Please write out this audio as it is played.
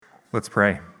Let's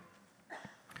pray.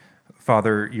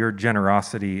 Father, your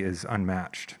generosity is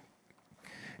unmatched.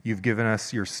 You've given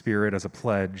us your Spirit as a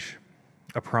pledge,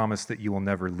 a promise that you will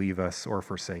never leave us or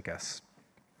forsake us.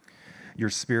 Your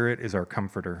Spirit is our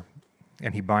comforter,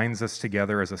 and he binds us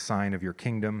together as a sign of your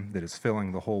kingdom that is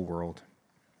filling the whole world.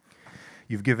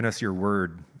 You've given us your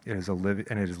word, and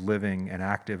it is living and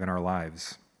active in our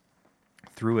lives.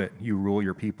 Through it, you rule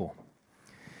your people.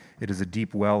 It is a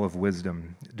deep well of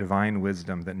wisdom, divine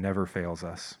wisdom that never fails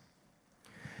us.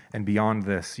 And beyond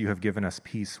this, you have given us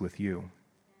peace with you.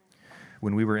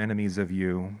 When we were enemies of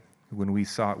you, when we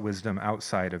sought wisdom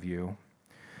outside of you,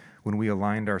 when we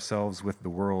aligned ourselves with the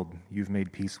world, you've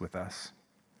made peace with us.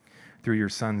 Through your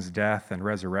Son's death and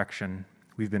resurrection,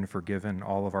 we've been forgiven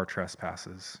all of our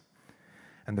trespasses,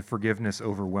 and the forgiveness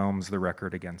overwhelms the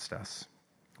record against us.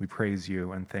 We praise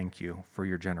you and thank you for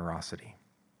your generosity.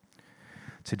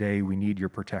 Today, we need your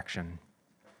protection.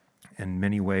 In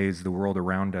many ways, the world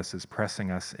around us is pressing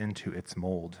us into its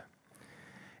mold.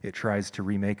 It tries to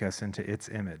remake us into its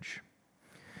image.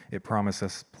 It promises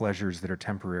us pleasures that are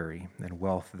temporary and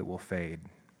wealth that will fade.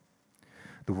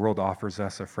 The world offers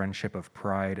us a friendship of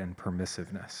pride and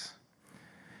permissiveness.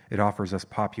 It offers us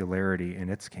popularity in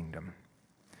its kingdom.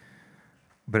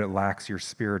 But it lacks your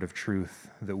spirit of truth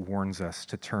that warns us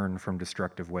to turn from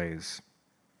destructive ways.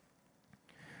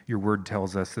 Your word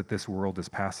tells us that this world is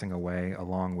passing away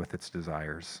along with its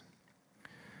desires.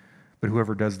 But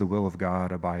whoever does the will of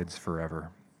God abides forever.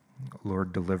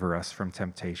 Lord, deliver us from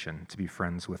temptation to be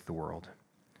friends with the world.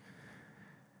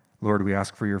 Lord, we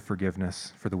ask for your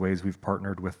forgiveness for the ways we've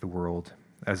partnered with the world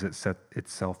as it set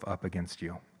itself up against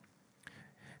you.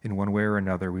 In one way or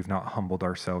another, we've not humbled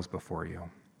ourselves before you.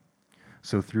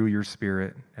 So through your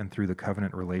Spirit and through the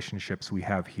covenant relationships we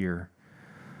have here,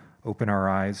 open our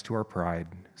eyes to our pride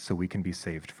so we can be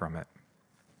saved from it.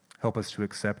 Help us to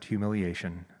accept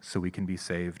humiliation so we can be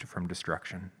saved from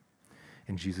destruction.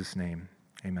 In Jesus' name,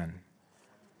 amen.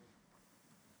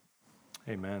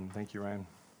 Amen. Thank you, Ryan.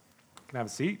 You can have a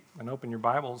seat and open your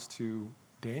Bibles to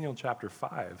Daniel chapter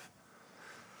 5.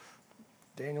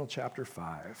 Daniel chapter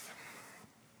 5.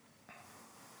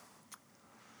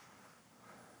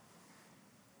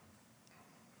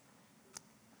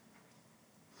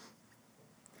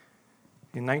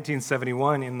 In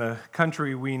 1971, in the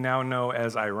country we now know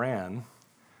as Iran,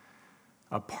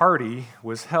 a party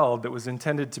was held that was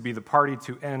intended to be the party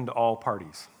to end all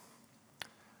parties.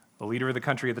 The leader of the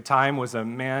country at the time was a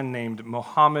man named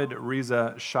Mohammad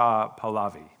Reza Shah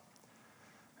Pahlavi.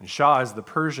 And Shah is the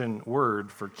Persian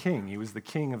word for king. He was the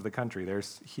king of the country.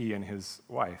 There's he and his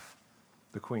wife,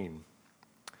 the queen.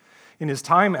 In his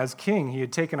time as king, he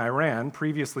had taken Iran,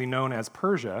 previously known as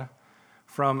Persia,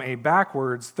 from a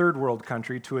backwards third world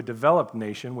country to a developed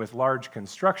nation with large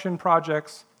construction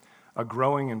projects, a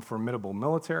growing and formidable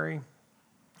military,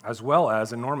 as well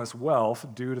as enormous wealth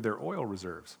due to their oil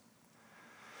reserves.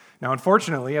 Now,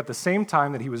 unfortunately, at the same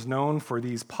time that he was known for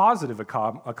these positive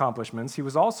accomplishments, he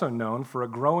was also known for a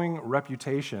growing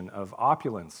reputation of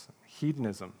opulence,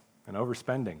 hedonism, and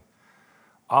overspending,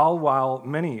 all while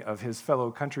many of his fellow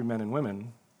countrymen and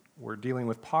women were dealing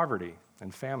with poverty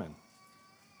and famine.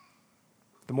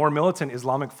 The more militant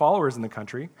Islamic followers in the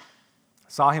country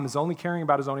saw him as only caring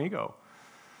about his own ego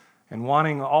and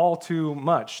wanting all too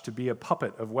much to be a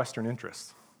puppet of Western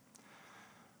interests.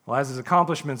 Well, as his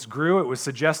accomplishments grew, it was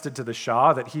suggested to the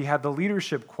Shah that he had the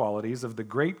leadership qualities of the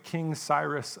great King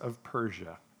Cyrus of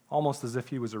Persia, almost as if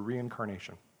he was a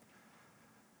reincarnation.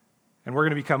 And we're going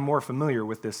to become more familiar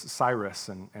with this Cyrus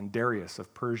and Darius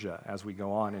of Persia as we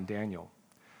go on in Daniel.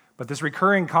 But this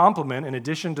recurring compliment, in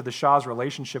addition to the Shah's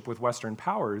relationship with Western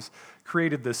powers,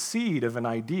 created the seed of an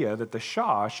idea that the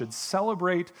Shah should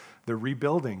celebrate the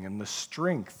rebuilding and the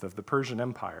strength of the Persian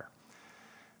Empire.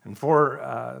 And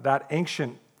for that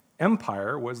ancient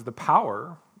empire was the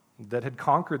power that had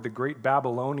conquered the great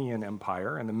Babylonian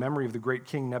Empire and the memory of the great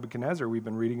King Nebuchadnezzar we've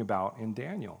been reading about in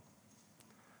Daniel.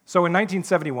 So in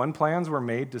 1971, plans were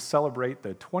made to celebrate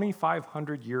the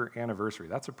 2,500-year anniversary.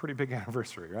 That's a pretty big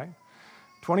anniversary, right?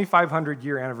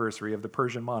 2,500-year anniversary of the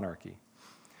Persian monarchy.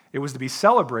 It was to be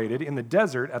celebrated in the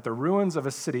desert at the ruins of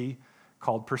a city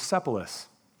called Persepolis.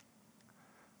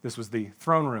 This was the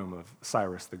throne room of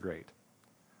Cyrus the Great.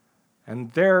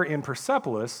 And there in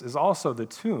Persepolis is also the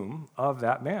tomb of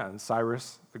that man,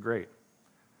 Cyrus the Great.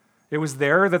 It was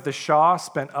there that the Shah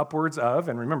spent upwards of,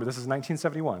 and remember this is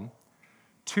 1971,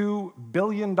 $2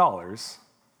 billion on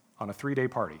a 3-day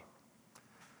party.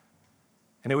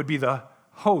 And it would be the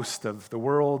host of the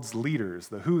world's leaders,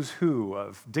 the who's who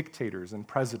of dictators and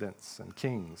presidents and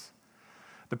kings.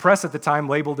 The press at the time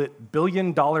labeled it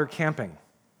billion-dollar camping,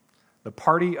 the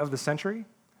party of the century,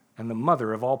 and the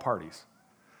mother of all parties.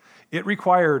 It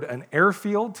required an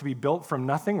airfield to be built from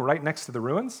nothing right next to the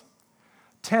ruins,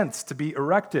 tents to be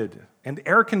erected and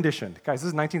air-conditioned. Guys, this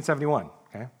is 1971,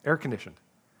 okay? Air-conditioned.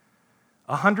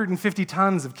 150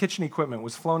 tons of kitchen equipment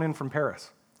was flown in from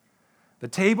Paris. The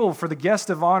table for the guest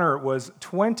of honor was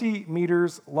 20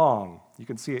 meters long. You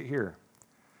can see it here.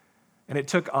 And it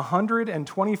took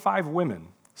 125 women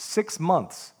 6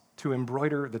 months to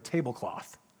embroider the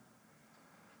tablecloth.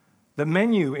 The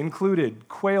menu included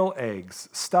quail eggs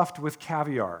stuffed with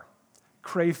caviar,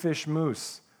 crayfish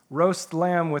mousse, roast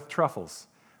lamb with truffles,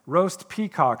 roast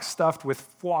peacock stuffed with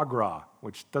foie gras,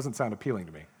 which doesn't sound appealing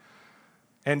to me,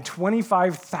 and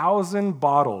 25,000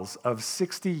 bottles of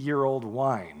 60-year-old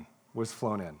wine was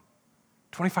flown in.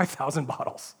 25,000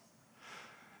 bottles.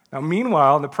 Now,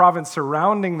 meanwhile, in the province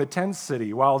surrounding the tent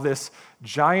city, while this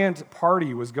giant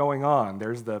party was going on,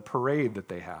 there's the parade that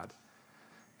they had.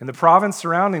 In the province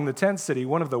surrounding the tent city,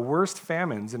 one of the worst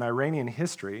famines in Iranian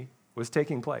history was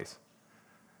taking place.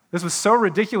 This was so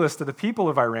ridiculous to the people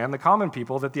of Iran, the common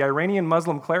people, that the Iranian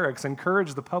Muslim clerics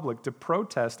encouraged the public to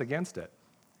protest against it.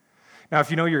 Now, if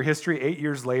you know your history, 8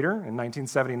 years later, in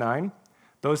 1979,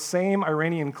 those same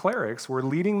Iranian clerics were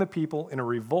leading the people in a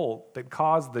revolt that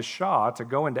caused the Shah to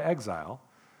go into exile,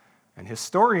 and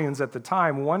historians at the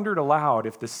time wondered aloud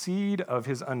if the seed of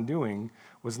his undoing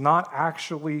was not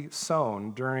actually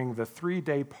sown during the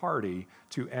 3-day party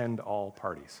to end all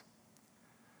parties.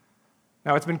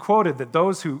 Now, it's been quoted that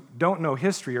those who don't know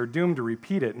history are doomed to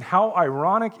repeat it, and how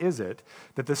ironic is it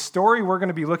that the story we're going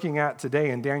to be looking at today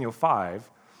in Daniel 5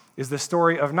 is the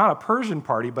story of not a Persian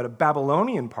party, but a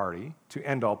Babylonian party to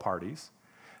end all parties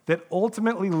that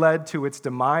ultimately led to its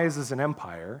demise as an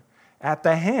empire at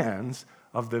the hands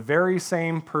of the very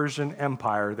same Persian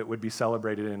empire that would be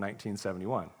celebrated in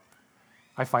 1971.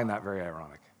 I find that very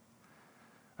ironic.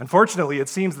 Unfortunately, it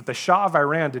seems that the Shah of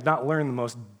Iran did not learn the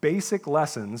most basic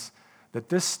lessons that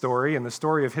this story and the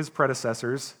story of his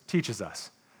predecessors teaches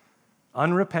us.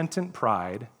 Unrepentant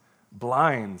pride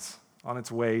blinds on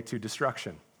its way to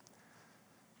destruction.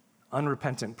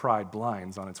 Unrepentant pride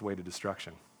blinds on its way to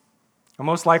destruction. And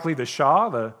most likely the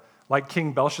Shah, like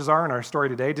King Belshazzar in our story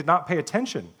today, did not pay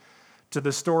attention to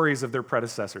the stories of their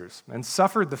predecessors and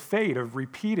suffered the fate of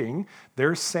repeating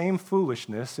their same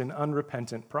foolishness in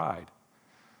unrepentant pride.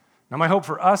 Now, my hope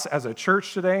for us as a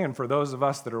church today and for those of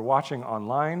us that are watching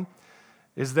online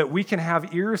is that we can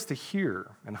have ears to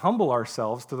hear and humble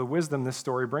ourselves to the wisdom this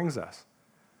story brings us.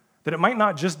 That it might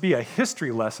not just be a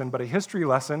history lesson, but a history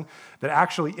lesson that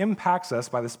actually impacts us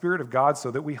by the Spirit of God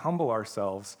so that we humble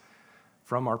ourselves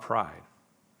from our pride.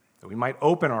 That we might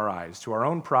open our eyes to our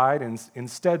own pride and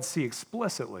instead see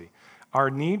explicitly our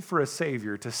need for a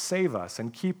Savior to save us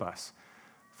and keep us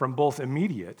from both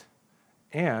immediate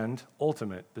and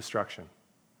ultimate destruction.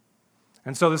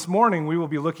 And so this morning we will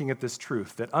be looking at this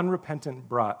truth that unrepentant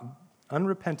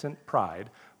pride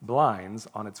blinds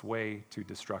on its way to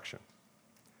destruction.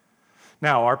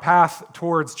 Now, our path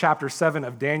towards chapter 7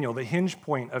 of Daniel, the hinge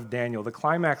point of Daniel, the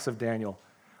climax of Daniel,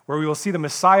 where we will see the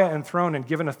Messiah enthroned and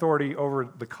given authority over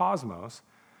the cosmos,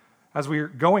 as we're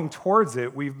going towards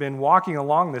it, we've been walking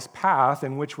along this path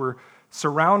in which we're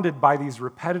surrounded by these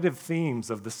repetitive themes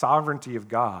of the sovereignty of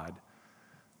God,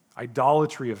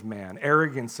 idolatry of man,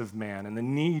 arrogance of man, and the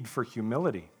need for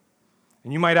humility.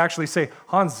 And you might actually say,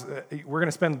 Hans, we're going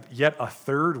to spend yet a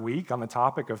third week on the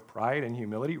topic of pride and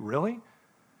humility? Really?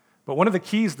 But one of the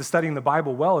keys to studying the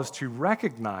Bible well is to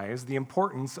recognize the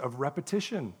importance of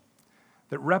repetition.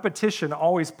 That repetition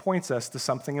always points us to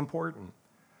something important.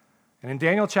 And in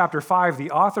Daniel chapter 5, the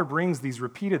author brings these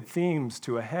repeated themes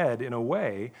to a head in a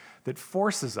way that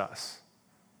forces us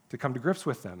to come to grips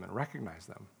with them and recognize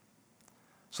them.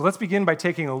 So let's begin by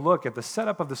taking a look at the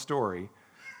setup of the story,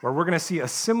 where we're going to see a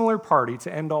similar party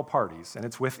to end all parties. And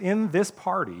it's within this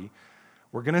party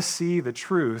we're going to see the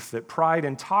truth that pride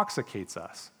intoxicates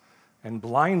us and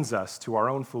blinds us to our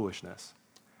own foolishness.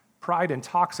 Pride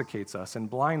intoxicates us and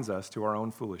blinds us to our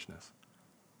own foolishness.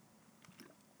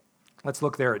 Let's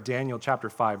look there at Daniel chapter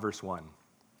 5, verse 1.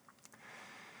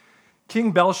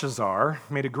 King Belshazzar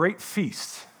made a great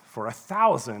feast for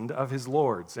 1,000 of his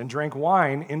lords and drank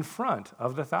wine in front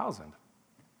of the 1,000.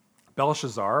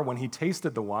 Belshazzar, when he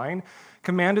tasted the wine,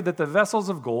 commanded that the vessels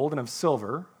of gold and of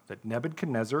silver that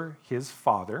Nebuchadnezzar, his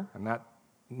father, and that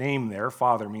name there,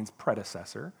 father, means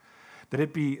predecessor,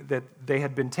 that they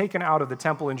had been taken out of the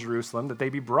temple in Jerusalem, that they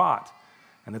be brought,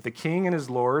 and that the king and his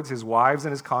lords, his wives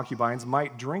and his concubines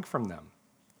might drink from them.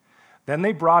 Then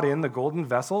they brought in the golden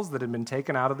vessels that had been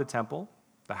taken out of the temple,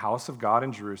 the house of God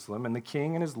in Jerusalem, and the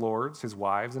king and his lords, his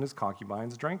wives and his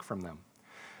concubines drank from them.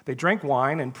 They drank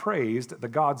wine and praised the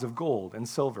gods of gold and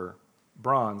silver,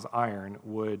 bronze, iron,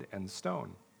 wood, and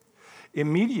stone.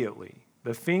 Immediately,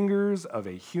 the fingers of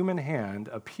a human hand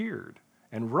appeared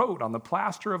and wrote on the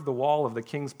plaster of the wall of the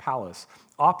king's palace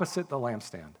opposite the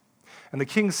lampstand. And the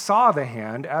king saw the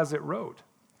hand as it wrote.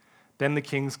 Then the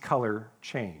king's color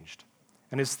changed,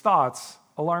 and his thoughts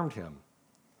alarmed him.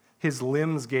 His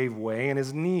limbs gave way, and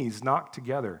his knees knocked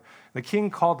together. The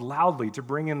king called loudly to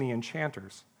bring in the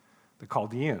enchanters, the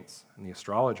Chaldeans, and the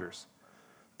astrologers.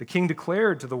 The king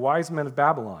declared to the wise men of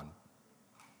Babylon,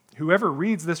 "Whoever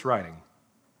reads this writing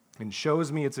and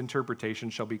shows me its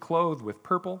interpretation shall be clothed with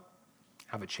purple,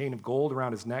 have a chain of gold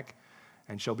around his neck,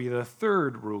 and shall be the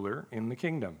third ruler in the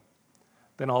kingdom."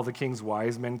 Then all the king's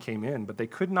wise men came in, but they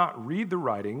could not read the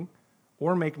writing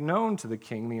or make known to the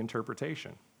king the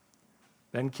interpretation.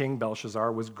 Then King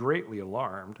Belshazzar was greatly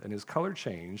alarmed, and his color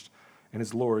changed, and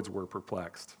his lords were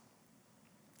perplexed.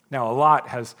 Now, a lot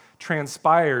has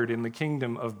transpired in the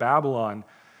kingdom of Babylon,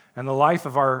 and the life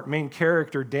of our main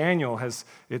character, Daniel,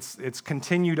 it's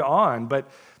continued on. But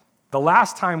the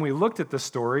last time we looked at the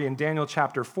story in Daniel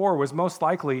chapter 4 was most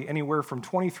likely anywhere from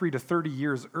 23 to 30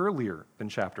 years earlier than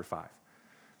chapter 5.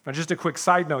 Now, just a quick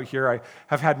side note here, I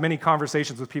have had many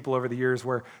conversations with people over the years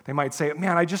where they might say,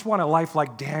 "Man, I just want a life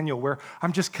like Daniel, where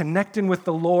I'm just connecting with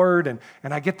the Lord and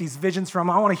I get these visions from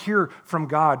him. I want to hear from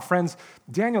God." Friends,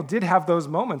 Daniel did have those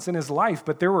moments in his life,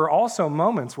 but there were also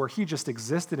moments where he just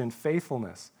existed in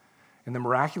faithfulness in the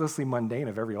miraculously mundane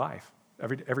of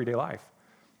everyday life.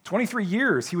 23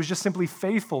 years, he was just simply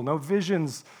faithful, no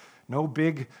visions, no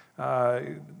big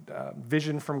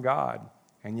vision from God,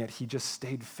 and yet he just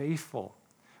stayed faithful.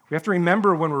 We have to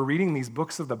remember when we're reading these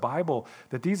books of the Bible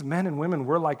that these men and women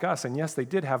were like us, and yes, they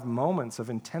did have moments of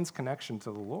intense connection to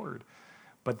the Lord,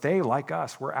 but they, like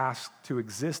us, were asked to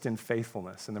exist in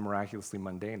faithfulness in the miraculously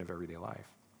mundane of everyday life.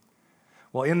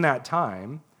 Well, in that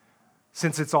time,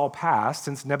 since it's all past,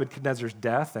 since Nebuchadnezzar's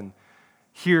death, and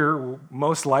here,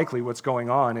 most likely what's going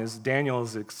on is Daniel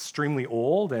is extremely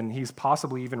old, and he's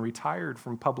possibly even retired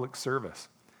from public service.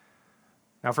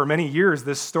 Now, for many years,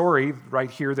 this story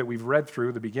right here that we've read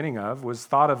through the beginning of was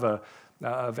thought of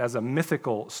as a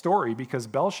mythical story because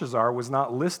Belshazzar was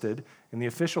not listed in the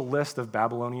official list of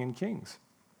Babylonian kings.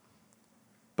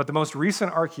 But the most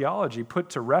recent archaeology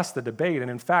put to rest the debate and,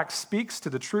 in fact, speaks to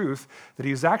the truth that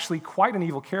he is actually quite an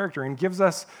evil character and gives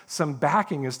us some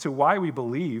backing as to why we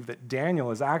believe that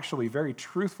Daniel is actually very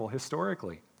truthful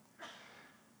historically.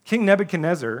 King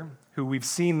Nebuchadnezzar, who we've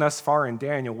seen thus far in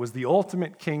Daniel, was the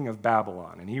ultimate king of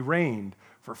Babylon, and he reigned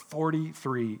for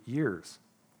 43 years.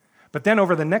 But then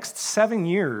over the next 7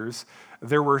 years,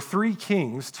 there were 3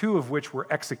 kings, 2 of which were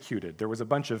executed. There was a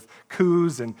bunch of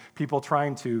coups and people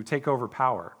trying to take over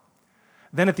power.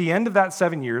 Then at the end of that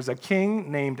 7 years, a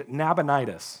king named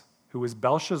Nabonidus, who was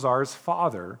Belshazzar's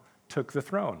father, took the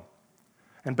throne.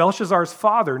 And Belshazzar's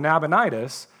father,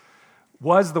 Nabonidus,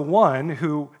 was the one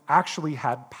who actually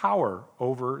had power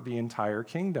over the entire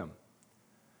kingdom.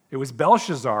 It was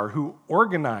Belshazzar who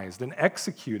organized and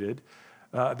executed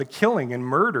the killing and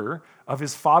murder of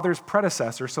his father's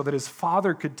predecessor so that his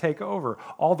father could take over.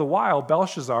 All the while,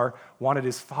 Belshazzar wanted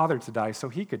his father to die so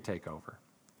he could take over.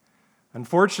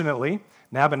 Unfortunately,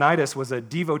 Nabonidus was a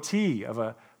devotee of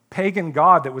a pagan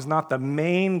god that was not the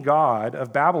main god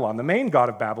of Babylon. The main god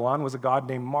of Babylon was a god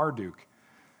named Marduk.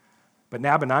 But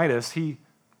Nabonidus, he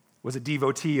was a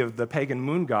devotee of the pagan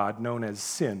moon god known as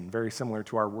Sin, very similar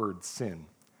to our word sin.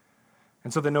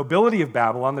 And so the nobility of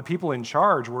Babylon, the people in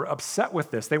charge, were upset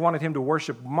with this. They wanted him to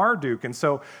worship Marduk, and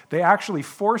so they actually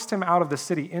forced him out of the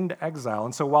city into exile.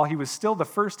 And so while he was still the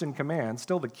first in command,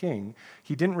 still the king,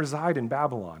 he didn't reside in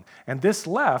Babylon. And this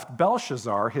left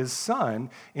Belshazzar, his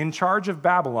son, in charge of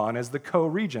Babylon as the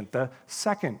co-regent, the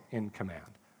second in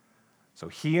command. So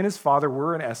he and his father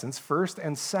were, in essence, first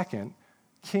and second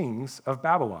kings of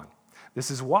Babylon.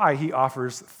 This is why he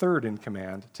offers third in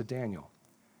command to Daniel.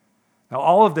 Now,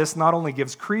 all of this not only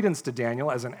gives credence to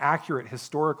Daniel as an accurate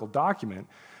historical document,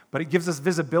 but it gives us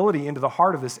visibility into the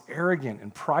heart of this arrogant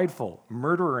and prideful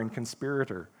murderer and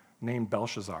conspirator named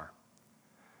Belshazzar.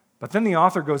 But then the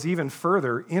author goes even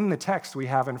further in the text we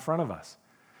have in front of us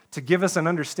to give us an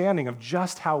understanding of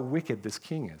just how wicked this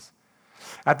king is.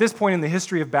 At this point in the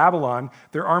history of Babylon,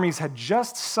 their armies had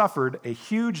just suffered a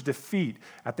huge defeat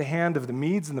at the hand of the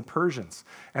Medes and the Persians.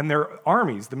 And their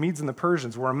armies, the Medes and the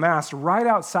Persians, were amassed right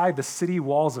outside the city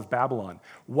walls of Babylon.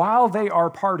 While they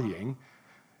are partying,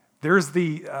 there's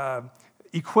the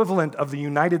equivalent of the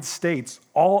United States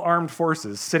all-armed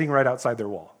forces sitting right outside their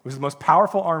wall. It was the most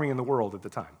powerful army in the world at the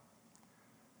time.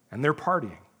 And they're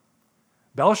partying.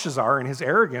 Belshazzar, in his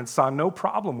arrogance, saw no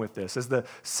problem with this, as the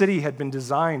city had been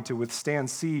designed to withstand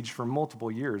siege for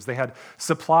multiple years. They had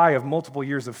supply of multiple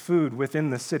years of food within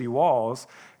the city walls,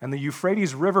 and the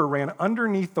Euphrates River ran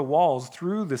underneath the walls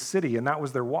through the city, and that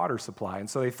was their water supply. And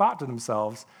so they thought to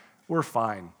themselves, we're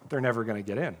fine. They're never going to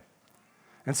get in.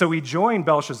 And so he joined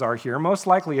Belshazzar here, most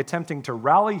likely attempting to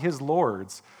rally his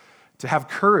lords to have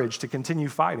courage to continue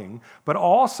fighting, but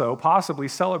also possibly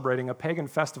celebrating a pagan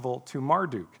festival to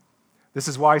Marduk. This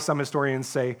is why some historians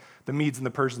say the Medes and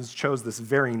the Persians chose this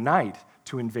very night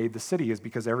to invade the city, is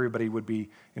because everybody would be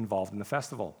involved in the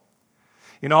festival.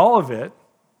 In all of it,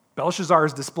 Belshazzar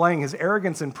is displaying his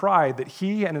arrogance and pride that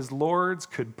he and his lords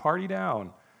could party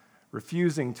down,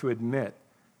 refusing to admit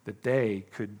that they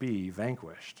could be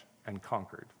vanquished and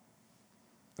conquered.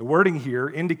 The wording here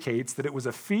indicates that it was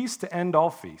a feast to end all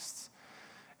feasts,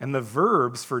 and the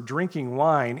verbs for drinking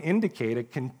wine indicate a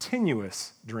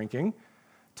continuous drinking,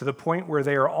 to the point where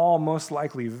they are all most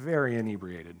likely very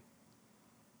inebriated.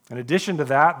 In addition to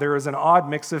that, there is an odd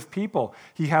mix of people.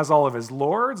 He has all of his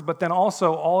lords, but then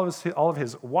also all of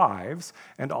his wives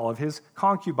and all of his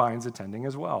concubines attending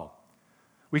as well.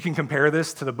 We can compare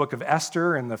this to the book of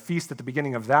Esther and the feast at the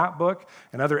beginning of that book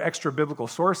and other extra-biblical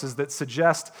sources that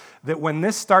suggest that when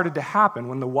this started to happen,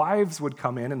 when the wives would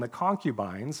come in and the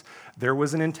concubines, there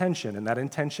was an intention, and that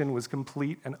intention was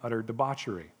complete and utter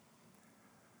debauchery.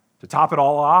 To top it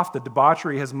all off, the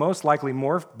debauchery has most likely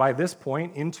morphed by this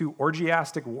point into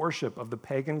orgiastic worship of the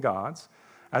pagan gods,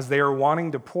 as they are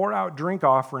wanting to pour out drink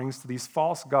offerings to these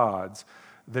false gods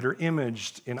that are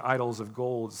imaged in idols of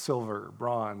gold, silver,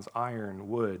 bronze, iron,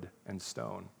 wood, and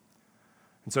stone.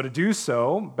 And so to do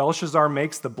so, Belshazzar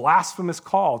makes the blasphemous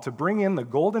call to bring in the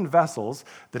golden vessels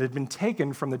that had been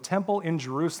taken from the temple in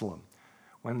Jerusalem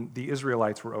when the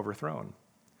Israelites were overthrown.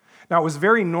 Now, it was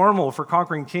very normal for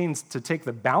conquering kings to take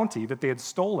the bounty that they had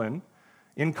stolen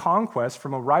in conquest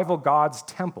from a rival god's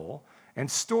temple and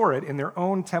store it in their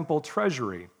own temple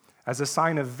treasury as a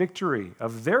sign of victory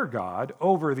of their god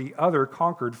over the other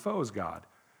conquered foe's god.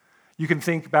 You can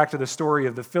think back to the story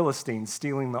of the Philistines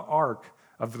stealing the Ark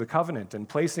of the Covenant and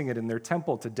placing it in their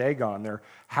temple to Dagon, their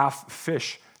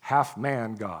half-fish,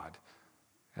 half-man god.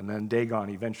 And then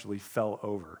Dagon eventually fell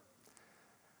over.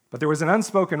 But there was an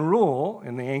unspoken rule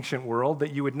in the ancient world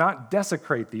that you would not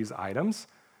desecrate these items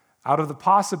out of the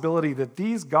possibility that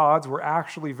these gods were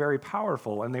actually very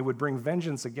powerful and they would bring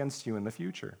vengeance against you in the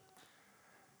future.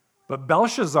 But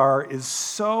Belshazzar is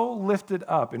so lifted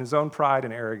up in his own pride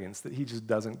and arrogance that he just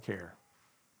doesn't care.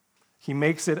 He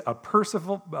makes it a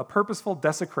purposeful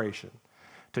desecration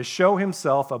to show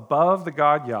himself above the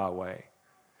God Yahweh.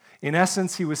 In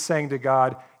essence, he was saying to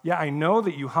God, yeah, I know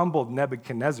that you humbled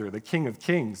Nebuchadnezzar, the king of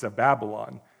kings of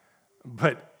Babylon,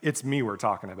 but it's me we're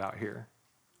talking about here.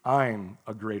 I'm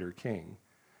a greater king.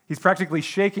 He's practically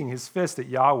shaking his fist at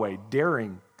Yahweh,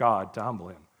 daring God to humble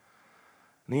him.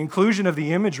 And the inclusion of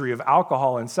the imagery of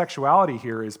alcohol and sexuality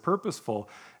here is purposeful.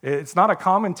 It's not a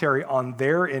commentary on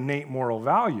their innate moral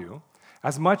value,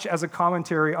 as much as a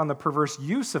commentary on the perverse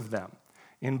use of them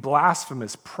in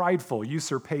blasphemous, prideful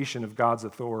usurpation of God's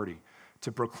authority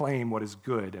to proclaim what is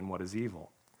good and what is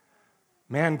evil.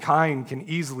 Mankind can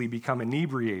easily become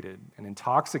inebriated and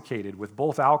intoxicated with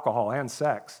both alcohol and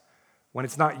sex when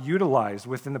it's not utilized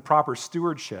within the proper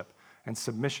stewardship and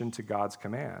submission to God's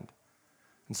command.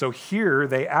 And so here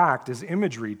they act as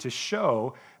imagery to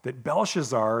show that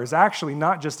Belshazzar is actually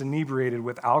not just inebriated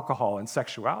with alcohol and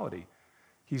sexuality.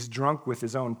 He's drunk with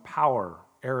his own power,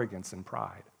 arrogance, and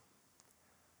pride.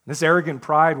 This arrogant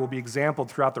pride will be exampled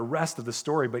throughout the rest of the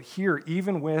story, but here,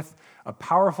 even with a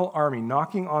powerful army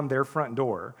knocking on their front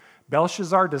door,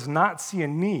 Belshazzar does not see a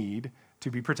need to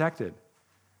be protected.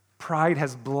 Pride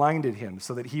has blinded him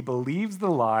so that he believes the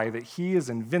lie that he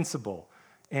is invincible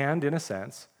and, in a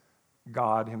sense,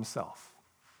 God himself,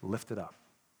 lifted up.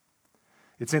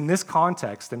 It's in this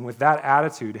context and with that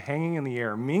attitude hanging in the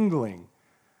air, mingling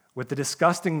with the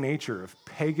disgusting nature of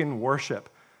pagan worship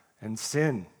and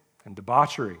sin and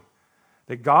debauchery,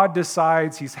 that God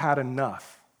decides he's had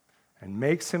enough and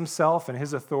makes himself and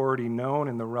his authority known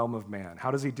in the realm of man.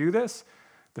 How does he do this?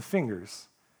 The fingers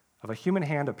of a human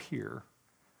hand appear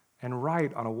and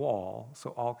write on a wall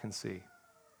so all can see.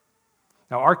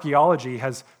 Now, archaeology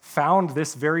has found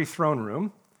this very throne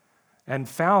room and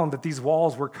found that these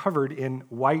walls were covered in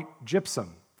white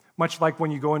gypsum, much like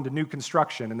when you go into new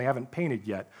construction and they haven't painted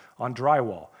yet on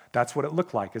drywall. That's what it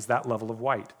looked like, is that level of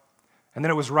white. And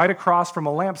then it was right across from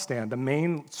a lampstand, the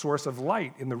main source of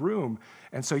light in the room.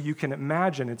 And so you can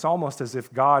imagine it's almost as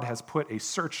if God has put a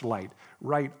searchlight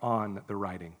right on the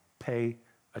writing. Pay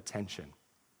attention.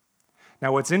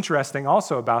 Now, what's interesting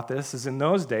also about this is in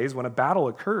those days when a battle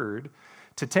occurred,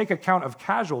 to take account of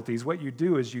casualties, what you'd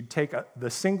do is you'd take the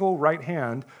single right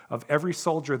hand of every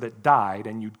soldier that died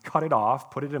and you'd cut it off,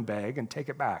 put it in a bag, and take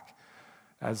it back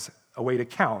as a way to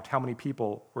count how many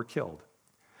people were killed.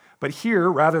 But here,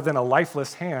 rather than a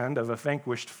lifeless hand of a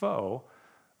vanquished foe,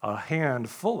 a hand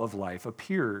full of life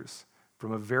appears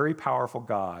from a very powerful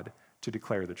God to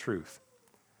declare the truth.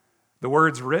 The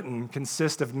words written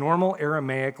consist of normal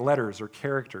Aramaic letters or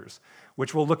characters,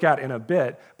 which we'll look at in a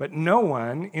bit, but no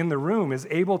one in the room is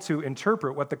able to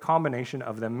interpret what the combination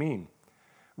of them mean.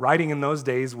 Writing in those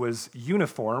days was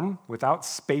uniform, without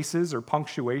spaces or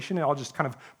punctuation, all just kind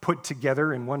of put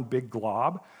together in one big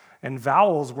glob. And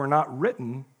vowels were not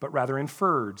written, but rather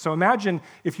inferred. So imagine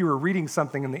if you were reading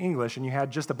something in the English and you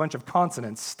had just a bunch of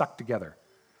consonants stuck together.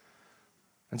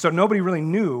 And so nobody really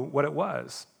knew what it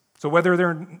was. So whether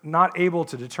they're not able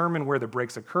to determine where the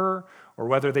breaks occur, or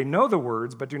whether they know the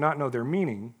words but do not know their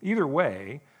meaning, either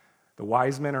way, the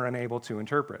wise men are unable to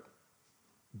interpret.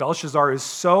 Belshazzar is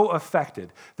so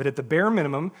affected that at the bare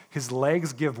minimum, his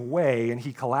legs give way and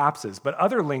he collapses. But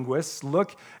other linguists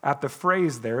look at the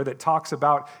phrase there that talks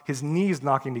about his knees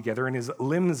knocking together and his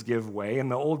limbs give way. In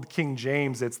the old King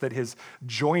James, it's that his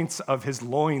joints of his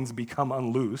loins become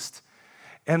unloosed.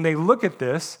 And they look at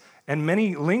this, and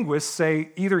many linguists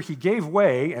say either he gave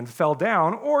way and fell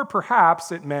down, or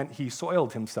perhaps it meant he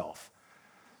soiled himself.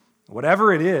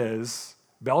 Whatever it is,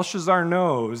 Belshazzar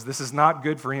knows this is not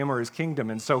good for him or his kingdom,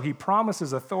 and so he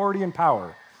promises authority and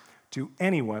power to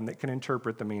anyone that can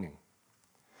interpret the meaning.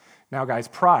 Now, guys,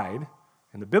 pride,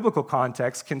 in the biblical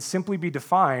context, can simply be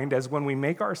defined as when we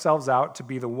make ourselves out to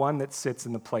be the one that sits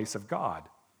in the place of God.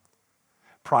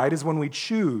 Pride is when we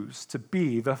choose to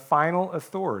be the final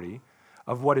authority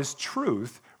of what is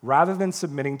truth rather than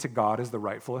submitting to God as the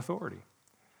rightful authority.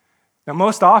 Now,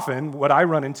 most often, what I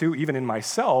run into, even in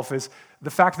myself, is the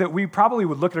fact that we probably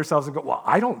would look at ourselves and go, well,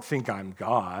 I don't think I'm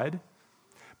God.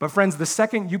 But friends, the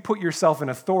second you put yourself in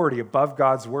authority above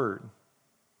God's word,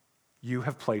 you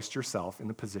have placed yourself in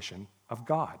the position of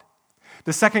God.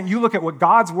 The second you look at what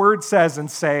God's word says and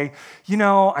say,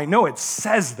 I know it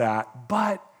says that,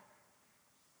 but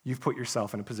you've put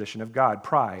yourself in a position of God.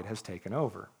 Pride has taken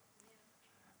over.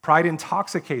 Pride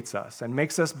intoxicates us and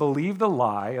makes us believe the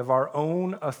lie of our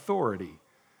own authority,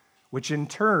 which in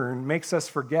turn makes us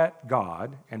forget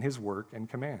God and his work and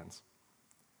commands.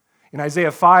 In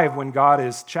Isaiah 5, when God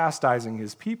is chastising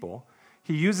his people,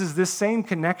 he uses this same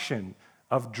connection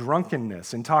of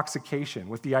drunkenness, intoxication,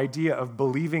 with the idea of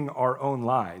believing our own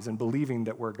lies and believing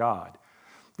that we're God.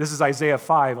 This is Isaiah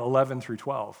 5, 11 through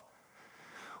 12.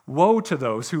 Woe to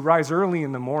those who rise early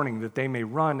in the morning that they may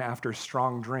run after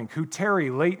strong drink, who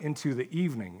tarry late into the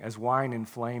evening as wine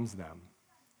inflames them.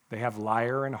 They have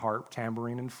lyre and harp,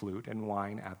 tambourine and flute, and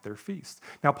wine at their feast.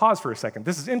 Now pause for a second.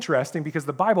 This is interesting because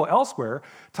the Bible elsewhere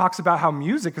talks about how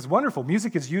music is wonderful.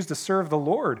 Music is used to serve the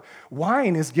Lord.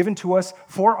 Wine is given to us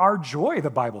for our joy,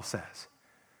 the Bible says.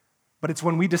 But it's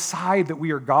when we decide that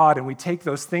we are God and we take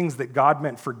those things that God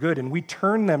meant for good and we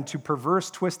turn them to perverse,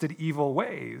 twisted, evil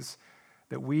ways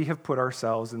that we have put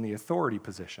ourselves in the authority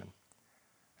position.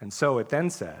 And so it then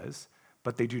says,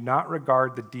 but they do not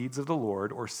regard the deeds of the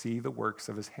Lord or see the works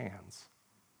of his hands.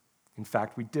 In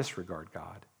fact, we disregard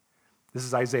God. This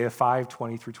is Isaiah 5,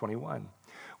 20 through 21.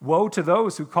 Woe to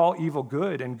those who call evil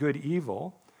good and good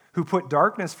evil, who put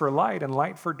darkness for light and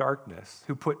light for darkness,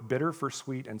 who put bitter for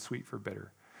sweet and sweet for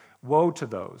bitter. Woe to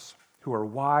those who are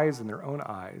wise in their own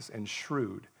eyes and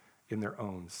shrewd in their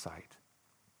own sight.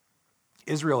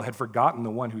 Israel had forgotten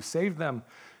the one who saved them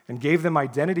and gave them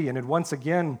identity and had once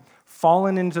again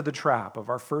fallen into the trap of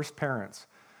our first parents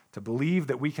to believe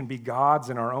that we can be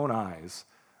gods in our own eyes,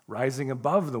 rising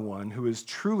above the one who is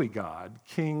truly God,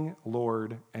 King,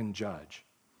 Lord, and Judge.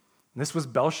 And this was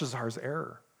Belshazzar's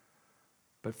error.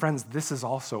 But friends, this is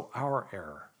also our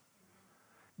error.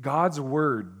 God's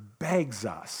word begs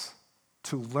us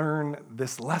to learn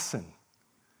this lesson.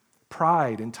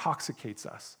 Pride intoxicates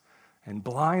us and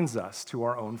blinds us to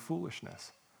our own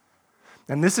foolishness.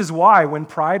 And this is why when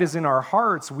pride is in our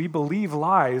hearts, we believe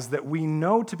lies that we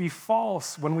know to be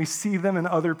false when we see them in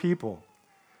other people.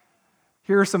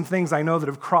 Here are some things I know that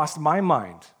have crossed my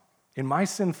mind in my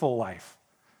sinful life.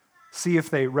 See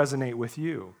if they resonate with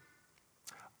you.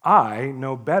 I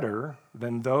know better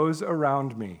than those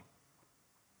around me.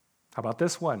 How about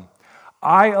this one?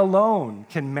 I alone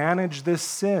can manage this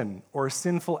sin or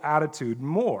sinful attitude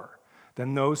more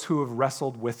than those who have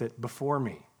wrestled with it before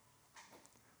me.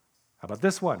 How about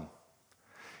this one?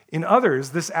 In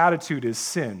others, this attitude is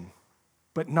sin,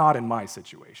 but not in my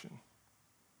situation.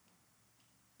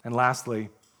 And lastly,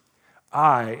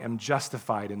 I am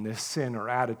justified in this sin or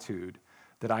attitude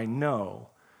that I know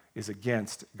is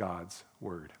against God's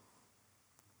word.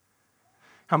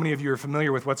 How many of you are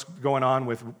familiar with what's going on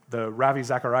with the Ravi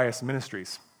Zacharias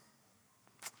Ministries?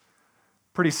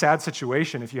 Pretty sad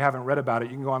situation. If you haven't read about it,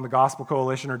 you can go on the Gospel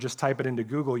Coalition or just type it into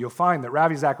Google. You'll find that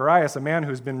Ravi Zacharias, a man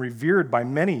who's been revered by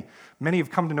many have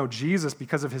come to know Jesus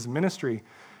because of his ministry.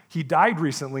 He died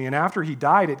recently, and after he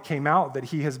died, it came out that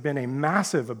he has been a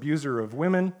massive abuser of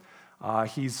women. I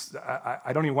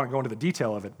don't even want to go into the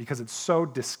detail of it because it's so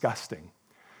disgusting.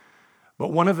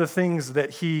 But one of the things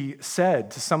that he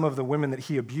said to some of the women that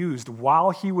he abused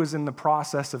while he was in the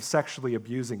process of sexually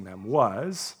abusing them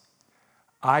was,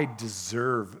 "I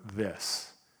deserve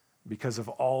this because of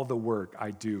all the work I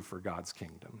do for God's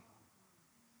kingdom."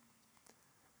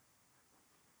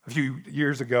 A few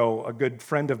years ago, a good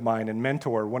friend of mine and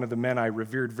mentor, one of the men I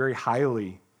revered very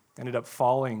highly, ended up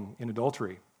falling in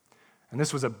adultery. And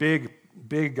this was a big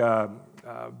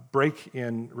break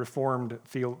in Reformed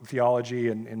theology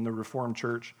and in the Reformed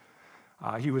church.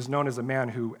 He was known as a man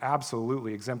who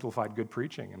absolutely exemplified good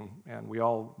preaching, and we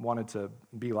all wanted to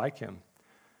be like him.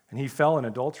 And he fell in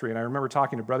adultery, and I remember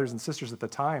talking to brothers and sisters at the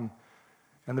time,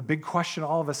 and the big question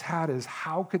all of us had is,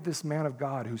 how could this man of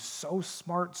God, who's so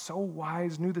smart, so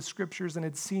wise, knew the scriptures, and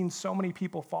had seen so many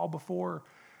people fall before,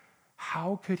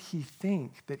 how could he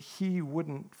think that he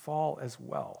wouldn't fall as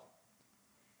well?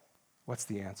 What's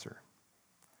the answer?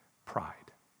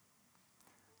 Pride.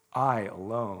 I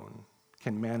alone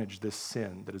can manage this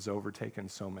sin that has overtaken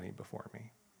so many before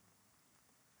me.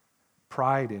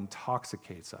 Pride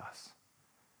intoxicates us.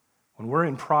 When we're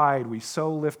in pride, we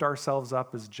so lift ourselves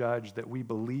up as judge that we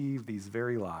believe these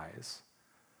very lies.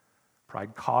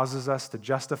 Pride causes us to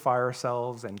justify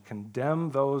ourselves and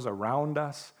condemn those around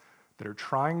us that are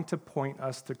trying to point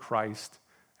us to Christ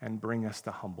and bring us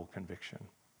to humble conviction.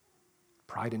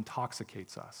 Pride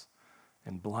intoxicates us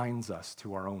and blinds us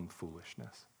to our own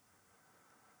foolishness.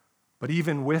 But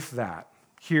even with that,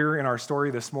 here in our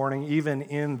story this morning, even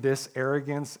in this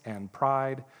arrogance and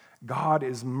pride, God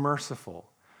is merciful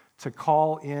to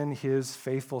call in his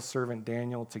faithful servant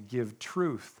Daniel to give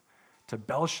truth to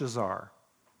Belshazzar.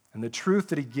 And the truth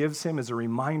that he gives him is a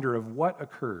reminder of what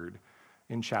occurred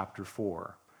in chapter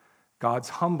 4. God's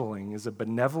humbling is a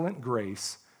benevolent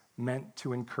grace meant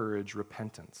to encourage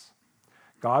repentance.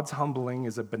 God's humbling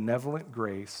is a benevolent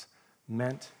grace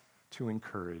meant to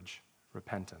encourage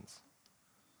repentance.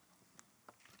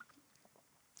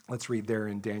 Let's read there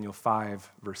in Daniel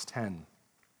 5, verse 10.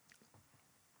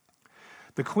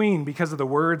 The queen, because of the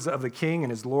words of the king and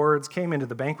his lords, came into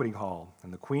the banqueting hall,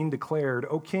 and the queen declared,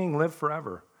 "O king, live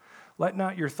forever. Let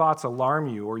not your thoughts alarm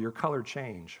you or your color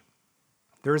change.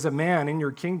 There is a man in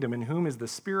your kingdom in whom is the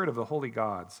spirit of the holy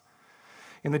gods.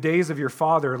 In the days of your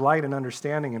father, light and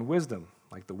understanding and wisdom,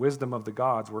 like the wisdom of the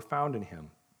gods, were found in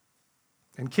him.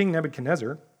 And King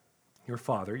Nebuchadnezzar, your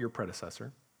father, your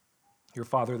predecessor, your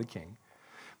father the king,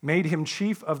 made him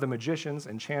chief of the magicians,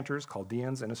 enchanters,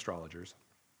 Chaldeans, and astrologers,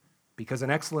 because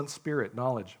an excellent spirit,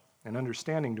 knowledge, and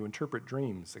understanding to interpret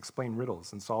dreams, explain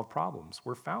riddles, and solve problems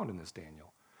were found in this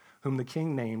Daniel, whom the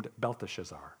king named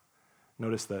Belteshazzar."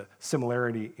 Notice the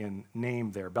similarity in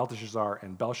name there, Belteshazzar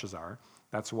and Belshazzar.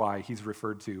 That's why he's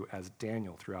referred to as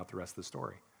Daniel throughout the rest of the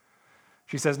story.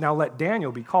 She says, "Now let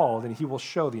Daniel be called, and he will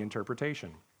show the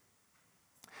interpretation."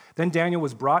 Then Daniel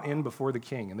was brought in before the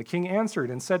king, and the king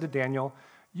answered and said to Daniel,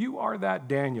 "You are that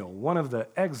Daniel, one of the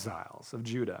exiles of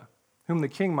Judah, whom the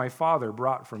king my father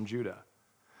brought from Judah.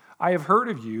 I have heard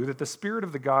of you that the spirit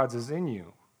of the gods is in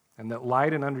you, and that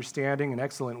light and understanding and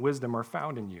excellent wisdom are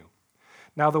found in you.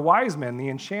 Now the wise men, the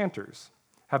enchanters,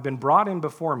 have been brought in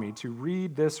before me to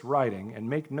read this writing and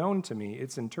make known to me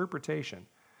its interpretation,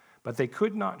 but they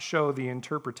could not show the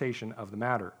interpretation of the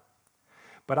matter.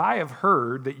 But I have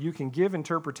heard that you can give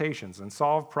interpretations and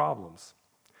solve problems.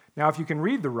 Now, if you can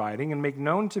read the writing and make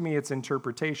known to me its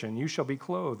interpretation, you shall be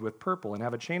clothed with purple and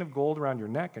have a chain of gold around your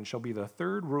neck and shall be the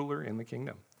third ruler in the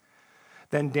kingdom."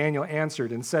 Then Daniel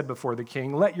answered and said before the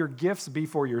king, "Let your gifts be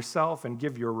for yourself and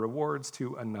give your rewards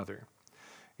to another."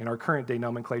 In our current day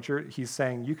nomenclature, he's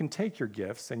saying you can take your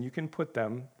gifts and you can put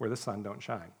them where the sun don't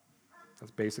shine.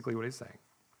 That's basically what he's saying.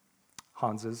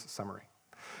 Hans's summary.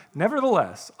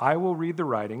 "Nevertheless, I will read the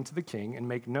writing to the king and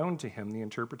make known to him the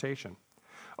interpretation.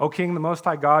 O king, the Most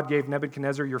High God gave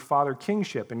Nebuchadnezzar your father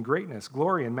kingship and greatness,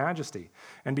 glory and majesty.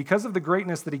 And because of the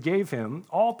greatness that he gave him,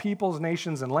 all peoples,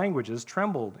 nations, and languages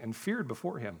trembled and feared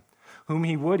before him. Whom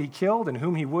he would, he killed, and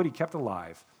whom he would, he kept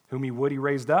alive. Whom he would, he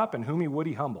raised up, and whom he would,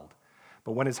 he humbled.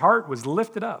 But when his heart was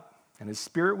lifted up, and his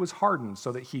spirit was hardened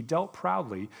so that he dealt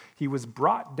proudly, he was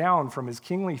brought down from his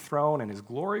kingly throne, and his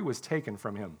glory was taken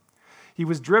from him. He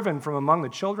was driven from among the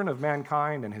children of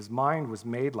mankind, and his mind was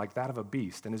made like that of a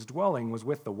beast, and his dwelling was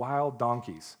with the wild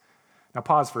donkeys. Now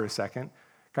pause for a second.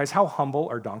 Guys, how humble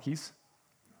are donkeys?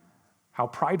 How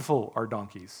prideful are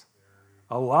donkeys?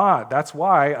 A lot. That's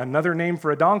why another name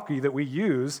for a donkey that we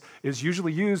use is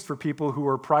usually used for people who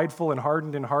are prideful and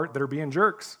hardened in heart that are being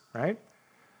jerks, right?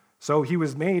 So he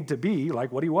was made to be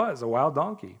like what he was, a wild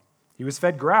donkey. He was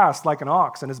fed grass like an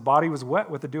ox, and his body was wet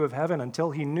with the dew of heaven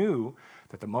until he knew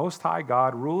that the Most High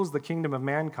God rules the kingdom of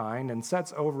mankind and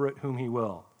sets over it whom he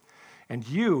will. And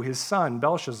you, his son,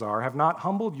 Belshazzar, have not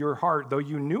humbled your heart, though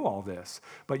you knew all this,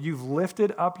 but you've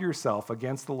lifted up yourself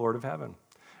against the Lord of heaven.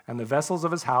 And the vessels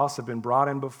of his house have been brought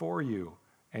in before you,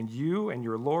 and you and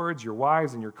your lords, your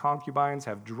wives, and your concubines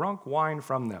have drunk wine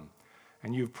from them.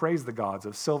 And you've praised the gods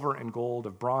of silver and gold,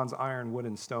 of bronze, iron, wood,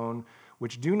 and stone,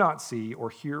 which do not see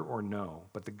or hear or know,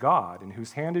 but the God in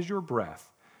whose hand is your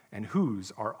breath, and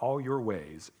whose are all your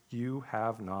ways, you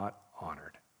have not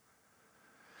honored.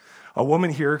 A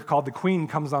woman here called the queen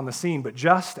comes on the scene, but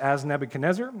just as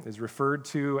Nebuchadnezzar is referred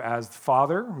to as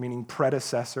father, meaning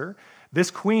predecessor, this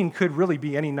queen could really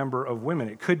be any number of women.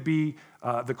 It could be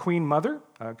the queen mother,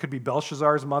 could be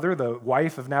Belshazzar's mother, the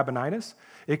wife of Nabonidus.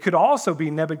 It could also be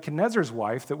Nebuchadnezzar's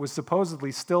wife that was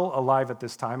supposedly still alive at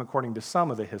this time, according to some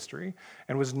of the history,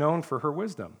 and was known for her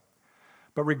wisdom.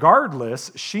 But regardless,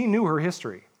 she knew her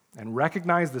history and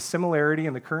recognized the similarity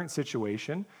in the current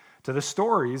situation to the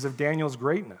stories of Daniel's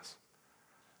greatness.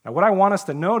 Now, what I want us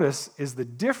to notice is the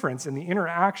difference in the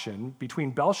interaction between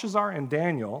Belshazzar and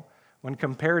Daniel when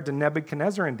compared to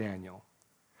Nebuchadnezzar and Daniel.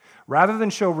 Rather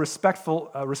than show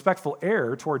respectful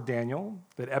air toward Daniel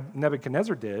that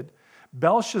Nebuchadnezzar did,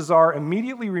 Belshazzar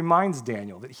immediately reminds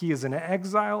Daniel that he is an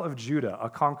exile of Judah, a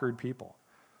conquered people.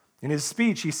 In his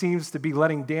speech, he seems to be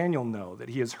letting Daniel know that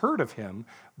he has heard of him,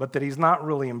 but that he's not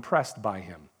really impressed by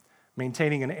him,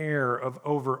 maintaining an air of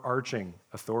overarching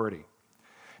authority.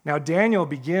 Now, Daniel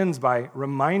begins by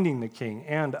reminding the king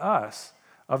and us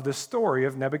of the story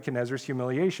of Nebuchadnezzar's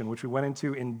humiliation, which we went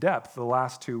into in depth the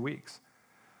last 2 weeks.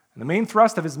 And the main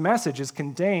thrust of his message is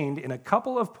contained in a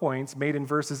couple of points made in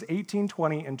verses 18,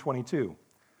 20, and 22.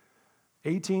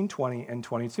 18, 20, and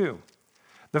 22.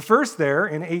 The first there,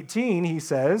 in 18, he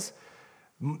says,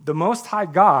 "The Most High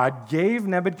God gave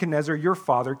Nebuchadnezzar your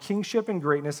father kingship and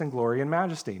greatness and glory and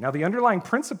majesty." Now, the underlying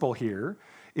principle here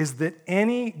is that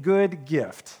any good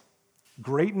gift,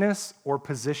 greatness, or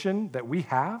position that we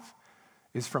have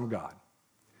is from God.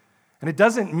 And it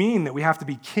doesn't mean that we have to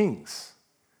be kings.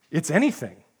 It's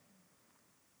anything.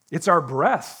 It's our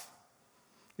breath.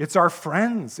 It's our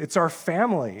friends. It's our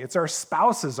family. It's our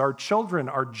spouses, our children,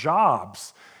 our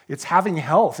jobs. It's having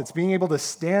health. It's being able to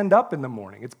stand up in the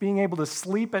morning. It's being able to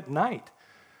sleep at night.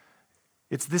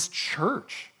 It's this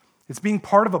church. It's being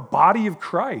part of a body of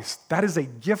Christ. That is a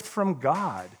gift from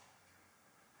God.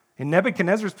 In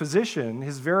Nebuchadnezzar's position,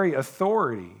 his very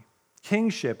authority,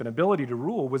 kingship, and ability to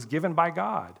rule was given by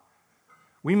God.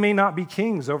 We may not be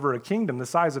kings over a kingdom the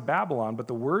size of Babylon, but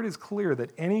the word is clear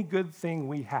that any good thing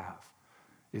we have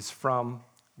is from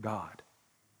God.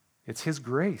 It's his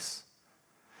grace.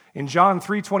 In John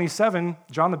 3:27,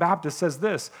 John the Baptist says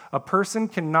this, "A person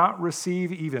cannot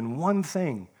receive even one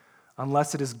thing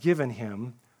unless it is given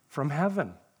him from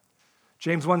heaven."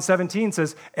 James 1:17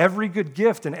 says, "Every good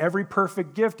gift and every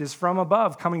perfect gift is from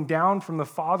above, coming down from the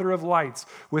Father of lights,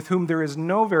 with whom there is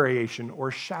no variation or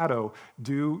shadow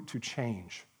due to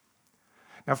change."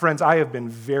 Now, friends, I have been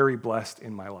very blessed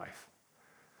in my life.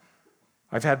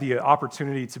 I've had the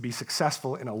opportunity to be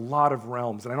successful in a lot of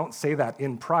realms, and I don't say that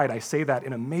in pride. I say that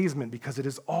in amazement because it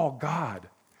is all God.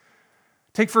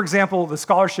 Take, for example, the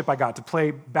scholarship I got to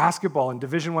play basketball in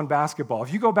Division I basketball.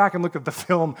 If you go back and look at the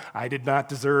film, I did not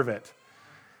deserve it.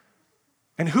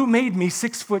 And who made me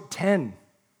 6'10"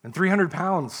 and 300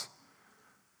 pounds?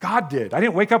 God did. I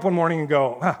didn't wake up one morning and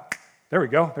go, there we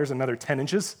go, there's another 10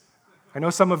 inches. I know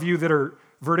some of you that are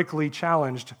vertically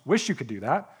challenged wish you could do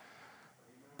that,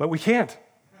 but we can't.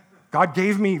 God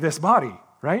gave me this body,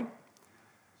 right?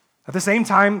 At the same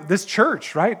time, this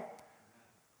church, right?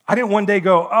 I didn't one day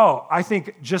go, I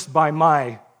think just by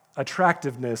my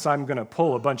attractiveness, I'm going to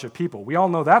pull a bunch of people. We all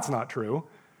know that's not true.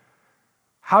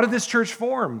 How did this church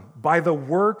form? By the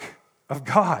work of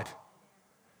God.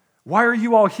 Why are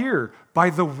you all here?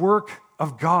 By the work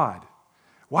of God.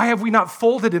 Why have we not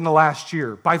folded in the last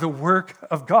year? By the work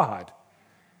of God.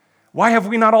 Why have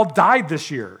we not all died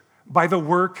this year? By the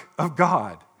work of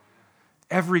God.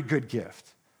 Every good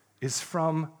gift is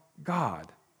from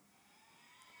God.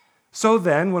 So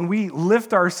then, when we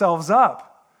lift ourselves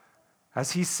up,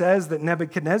 as he says that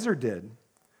Nebuchadnezzar did,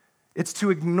 it's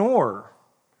to ignore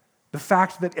the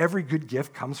fact that every good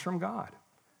gift comes from God.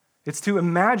 It's to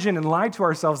imagine and lie to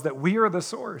ourselves that we are the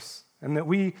source and that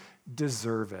we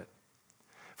deserve it.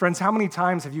 Friends, how many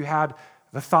times have you had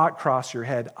the thought cross your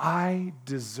head, I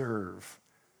deserve?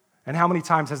 And how many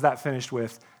times has that finished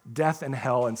with death and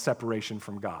hell and separation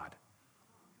from God?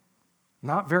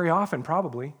 Not very often,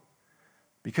 probably,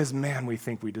 because, man, we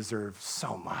think we deserve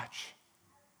so much.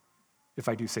 If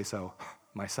I do say so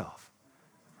myself,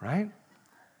 right?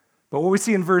 But what we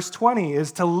see in verse 20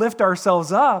 is to lift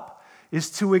ourselves up is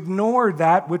to ignore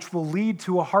that which will lead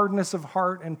to a hardness of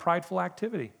heart and prideful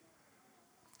activity.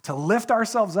 To lift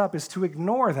ourselves up is to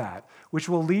ignore that which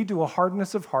will lead to a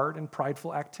hardness of heart and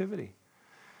prideful activity.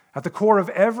 At the core of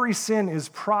every sin is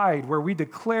pride, where we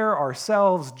declare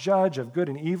ourselves judge of good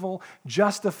and evil,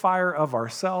 justifier of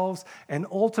ourselves, and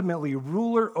ultimately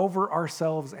ruler over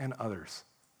ourselves and others.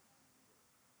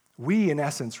 We, in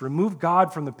essence, remove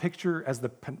God from the picture as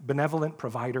the benevolent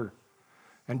provider.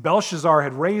 And Belshazzar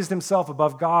had raised himself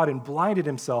above God and blinded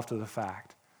himself to the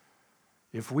fact.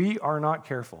 If we are not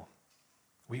careful,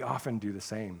 we often do the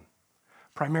same,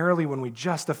 primarily when we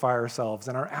justify ourselves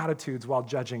and our attitudes while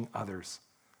judging others.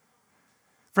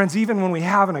 Friends, even when we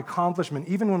have an accomplishment,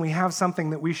 even when we have something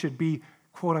that we should be,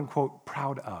 quote unquote,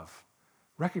 proud of,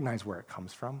 recognize where it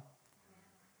comes from.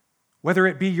 Whether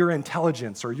it be your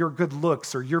intelligence or your good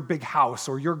looks or your big house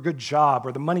or your good job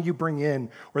or the money you bring in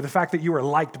or the fact that you are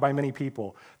liked by many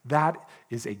people, that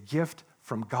is a gift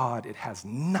from God. It has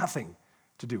nothing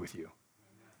to do with you.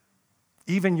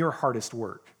 Even your hardest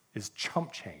work is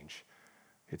chump change.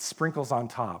 It sprinkles on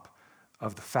top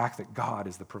of the fact that God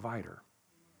is the provider.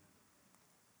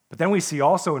 But then we see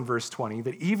also in verse 20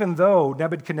 that even though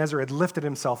Nebuchadnezzar had lifted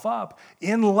himself up,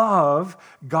 in love,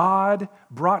 God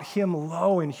brought him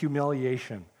low in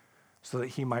humiliation so that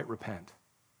he might repent.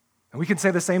 And we can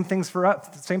say the same thing for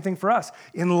us.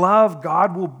 In love,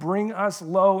 God will bring us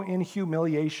low in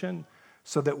humiliation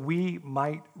so that we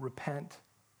might repent.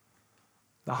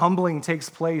 The humbling takes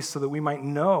place so that we might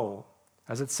know,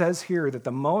 as it says here, that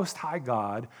the Most High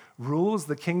God rules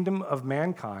the kingdom of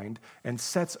mankind and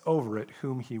sets over it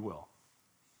whom he will.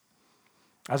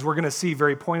 As we're going to see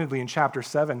very pointedly in chapter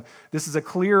 7, this is a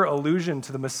clear allusion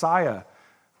to the Messiah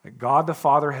that God the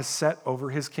Father has set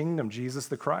over his kingdom, Jesus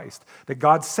the Christ. That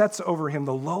God sets over him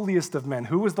the lowliest of men.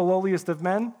 Who was the lowliest of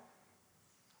men?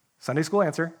 Sunday school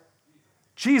answer.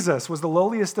 Jesus was the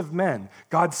lowliest of men.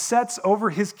 God sets over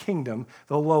his kingdom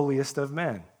the lowliest of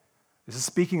men. This is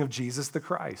speaking of Jesus the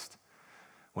Christ.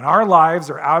 When our lives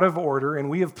are out of order and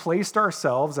we have placed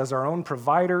ourselves as our own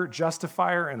provider,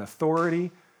 justifier, and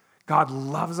authority, God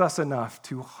loves us enough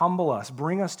to humble us,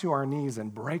 bring us to our knees,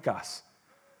 and break us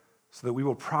so that we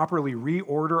will properly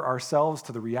reorder ourselves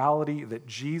to the reality that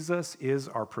Jesus is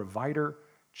our provider,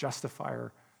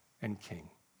 justifier, and king.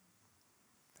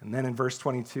 And then in verse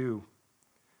 22,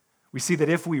 we see that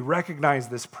if we recognize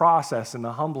this process in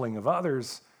the humbling of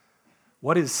others,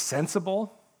 what is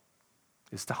sensible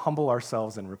is to humble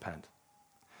ourselves and repent.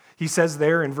 He says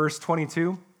there in verse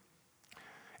 22,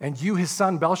 and you, his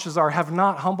son Belshazzar, have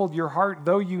not humbled your heart,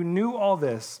 though you knew all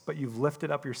this, but you've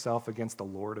lifted up yourself against the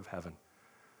Lord of heaven.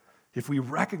 If we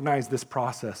recognize this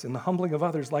process in the humbling of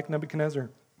others like Nebuchadnezzar,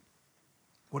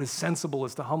 what is sensible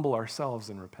is to humble ourselves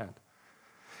and repent.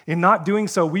 In not doing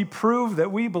so, we prove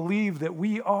that we believe that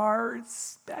we are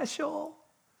special.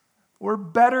 We're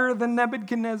better than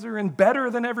Nebuchadnezzar and better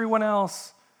than everyone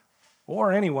else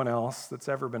or anyone else that's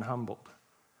ever been humbled,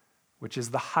 which is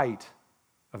the height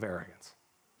of arrogance.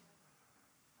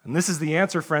 And this is the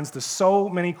answer, friends, to so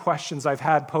many questions I've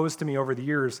had posed to me over the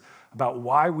years about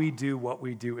why we do what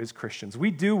we do as Christians.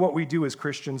 We do what we do as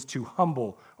Christians to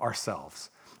humble ourselves.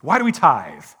 Why do we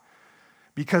tithe?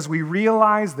 Because we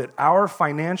realize that our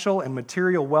financial and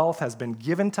material wealth has been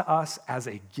given to us as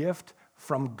a gift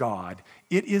from God.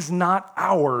 It is not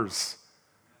ours,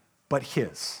 but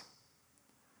his.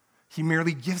 He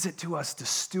merely gives it to us to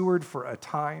steward for a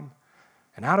time.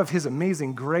 And out of his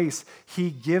amazing grace, he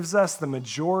gives us the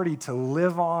majority to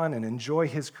live on and enjoy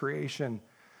his creation.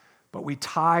 But we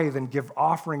tithe and give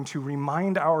offering to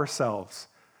remind ourselves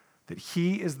that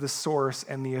he is the source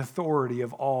and the authority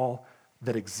of all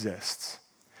that exists.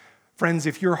 Friends,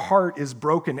 if your heart is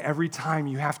broken every time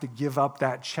you have to give up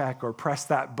that check or press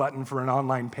that button for an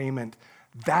online payment,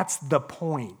 that's the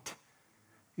point.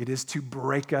 It is to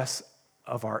break us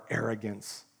of our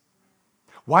arrogance.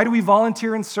 Why do we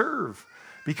volunteer and serve?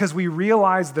 Because we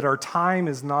realize that our time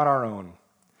is not our own.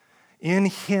 In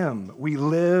him, we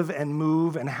live and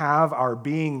move and have our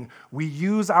being. We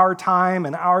use our time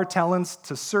and our talents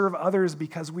to serve others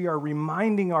because we are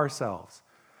reminding ourselves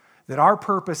that our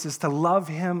purpose is to love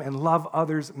him and love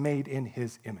others made in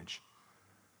his image.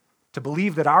 to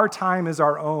believe that our time is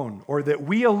our own, or that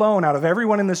we alone, out of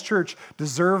everyone in this church,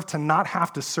 deserve to not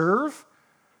have to serve,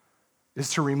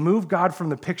 is to remove God from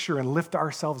the picture and lift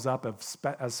ourselves up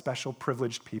as special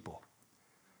privileged people.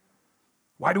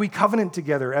 Why do we covenant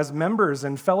together as members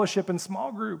and fellowship in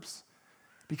small groups?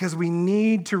 Because we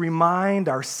need to remind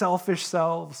our selfish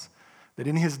selves that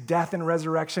in his death and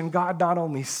resurrection, God not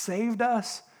only saved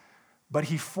us, but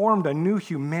he formed a new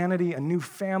humanity, a new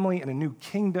family, and a new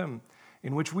kingdom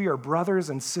in which we are brothers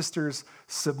and sisters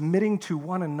submitting to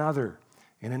one another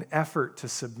in an effort to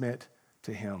submit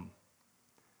to him.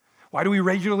 Why do we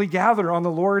regularly gather on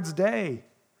the Lord's day?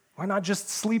 Why not just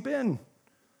sleep in?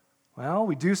 Well,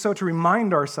 we do so to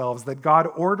remind ourselves that God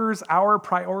orders our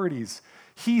priorities.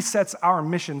 He sets our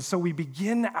mission, so we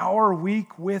begin our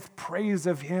week with praise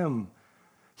of him.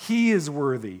 He is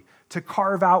worthy to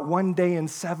carve out one day in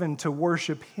 7 to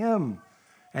worship him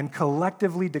and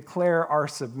collectively declare our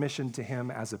submission to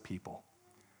him as a people.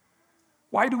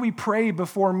 Why do we pray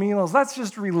before meals? That's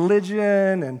just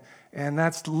religion and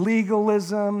that's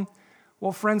legalism.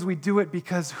 Well, friends, we do it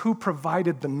because who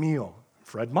provided the meal?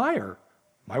 Fred Meyer,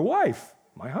 my wife,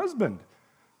 my husband.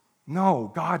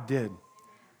 No, God did.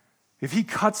 If he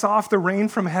cuts off the rain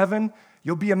from heaven,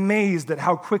 you'll be amazed at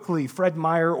how quickly Fred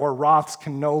Meyer or Roths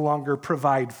can no longer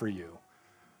provide for you.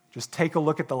 Just take a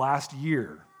look at the last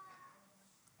year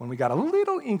when we got a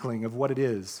little inkling of what it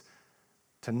is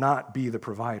to not be the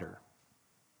provider.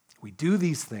 We do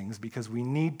these things because we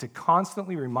need to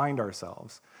constantly remind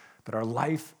ourselves that our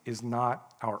life is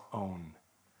not our own.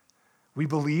 We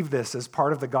believe this as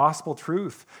part of the gospel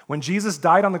truth. When Jesus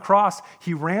died on the cross,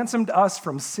 he ransomed us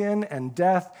from sin and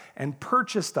death and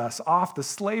purchased us off the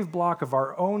slave block of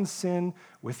our own sin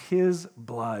with his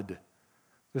blood.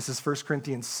 This is 1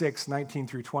 Corinthians 6, 19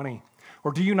 through 20.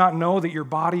 Or do you not know that your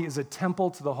body is a temple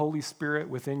to the Holy Spirit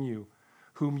within you,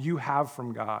 whom you have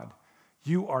from God?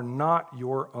 You are not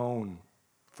your own,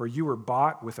 for you were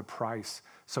bought with a price.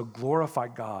 So glorify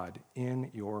God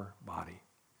in your body.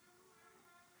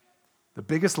 The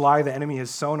biggest lie the enemy has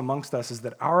sown amongst us is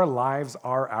that our lives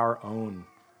are our own,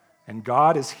 and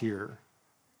God is here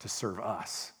to serve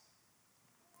us.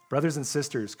 Brothers and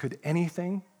sisters, could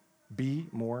anything be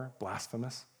more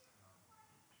blasphemous?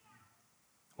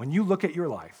 When you look at your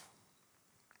life,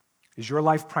 is your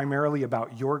life primarily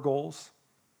about your goals,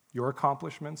 your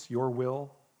accomplishments, your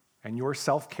will, and your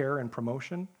self-care and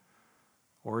promotion?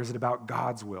 Or is it about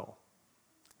God's will,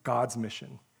 God's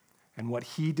mission, and what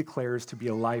he declares to be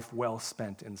a life well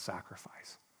spent in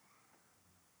sacrifice?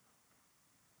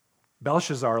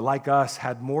 Belshazzar, like us,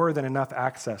 had more than enough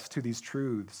access to these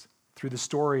truths through the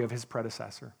story of his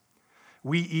predecessor.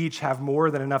 We each have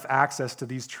more than enough access to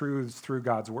these truths through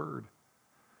God's word.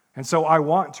 And so I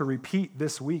want to repeat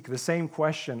this week the same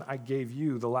question I gave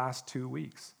you the last 2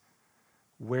 weeks.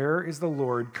 Where is the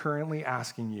Lord currently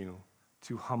asking you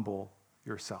to humble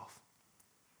yourself?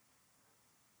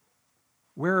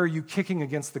 Where are you kicking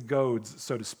against the goads,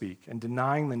 so to speak, and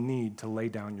denying the need to lay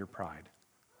down your pride?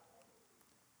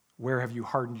 Where have you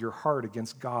hardened your heart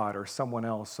against God or someone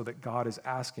else so that God is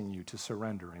asking you to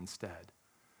surrender instead?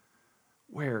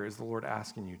 Where is the Lord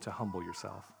asking you to humble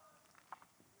yourself?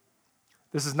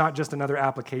 This is not just another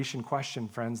application question,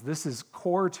 friends. This is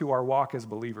core to our walk as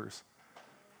believers.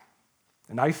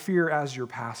 And I fear as your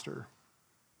pastor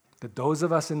that those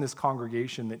of us in this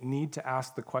congregation that need to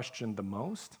ask the question the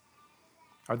most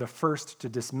are the first to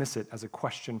dismiss it as a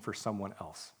question for someone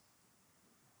else.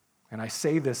 And I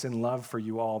say this in love for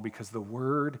you all because the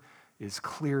word is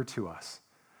clear to us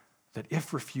that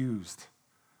if refused,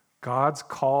 God's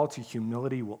call to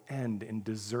humility will end in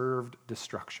deserved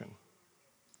destruction.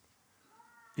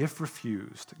 If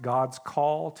refused, God's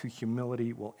call to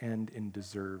humility will end in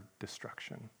deserved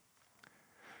destruction.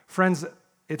 Friends,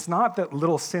 it's not that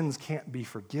little sins can't be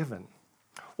forgiven.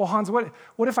 Well, Hans, what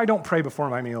if I don't pray before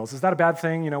my meals? Is that a bad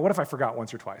thing? What if I forgot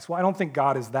once or twice? Well, I don't think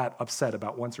God is that upset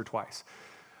about once or twice.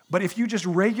 But if you just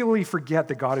regularly forget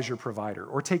that God is your provider,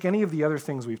 or take any of the other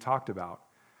things we've talked about,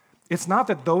 it's not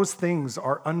that those things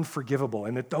are unforgivable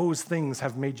and that those things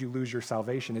have made you lose your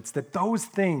salvation. It's that those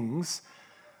things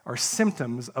are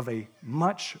symptoms of a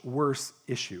much worse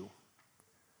issue.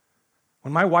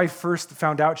 When my wife first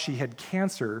found out she had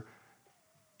cancer,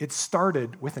 it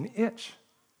started with an itch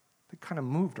that kind of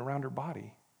moved around her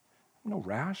body. No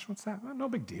rash, what's that? No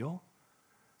big deal.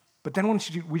 But then when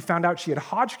we found out she had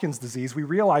Hodgkin's disease, we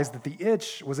realized that the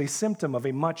itch was a symptom of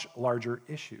a much larger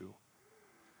issue.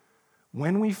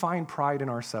 When we find pride in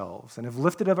ourselves and have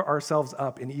lifted ourselves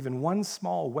up in even one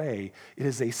small way, it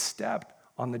is a step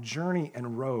on the journey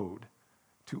and road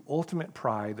to ultimate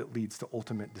pride that leads to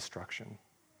ultimate destruction.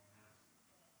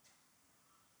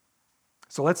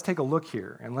 So let's take a look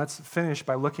here, and let's finish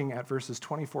by looking at verses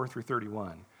 24 through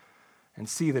 31 and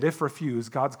see that if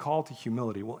refused, God's call to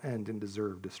humility will end in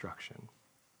deserved destruction.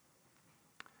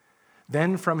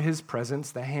 Then from his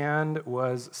presence the hand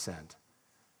was sent,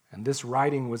 and this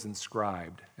writing was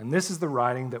inscribed. And this is the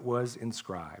writing that was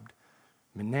inscribed.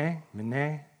 Mene,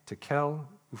 mene, tekel,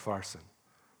 upharsin.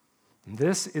 And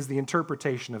this is the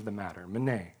interpretation of the matter.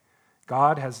 Mene,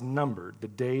 God has numbered the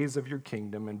days of your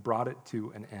kingdom and brought it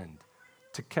to an end.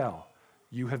 Tekel,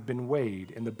 you have been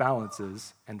weighed in the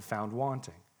balances and found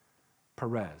wanting.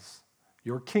 Perez,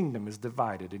 your kingdom is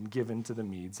divided and given to the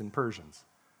Medes and Persians.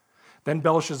 Then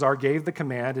Belshazzar gave the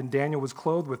command, and Daniel was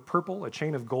clothed with purple, a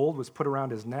chain of gold was put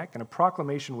around his neck, and a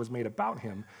proclamation was made about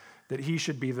him that he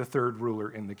should be the third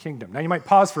ruler in the kingdom. Now you might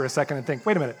pause for a second and think,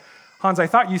 wait a minute, Hans, I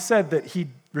thought you said that he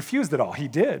refused it all. He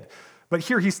did. But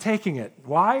here he's taking it.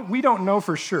 Why? We don't know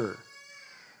for sure.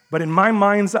 But in my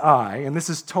mind's eye, and this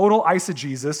is total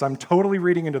eisegesis, I'm totally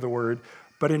reading into the word,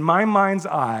 but in my mind's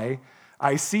eye,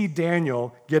 I see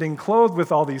Daniel getting clothed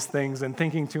with all these things and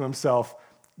thinking to himself,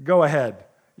 go ahead.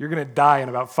 You're going to die in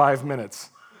about 5 minutes.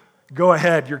 Go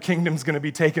ahead, your kingdom's going to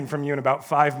be taken from you in about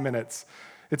 5 minutes.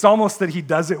 It's almost that he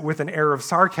does it with an air of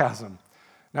sarcasm.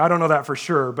 Now, I don't know that for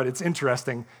sure, but it's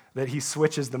interesting that he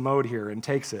switches the mode here and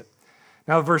takes it.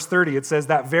 Now, verse 30, it says,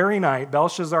 that very night,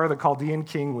 Belshazzar the Chaldean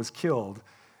king was killed,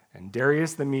 and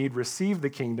Darius the Mede received the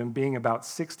kingdom, being about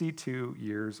 62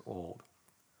 years old.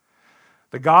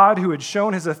 The God who had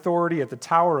shown his authority at the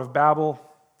Tower of Babel,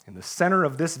 in the center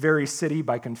of this very city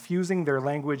by confusing their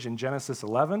language in Genesis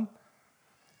 11,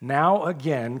 now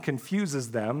again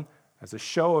confuses them as a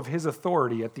show of his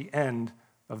authority at the end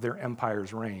of their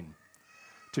empire's reign.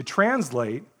 To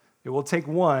translate, it will take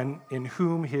one in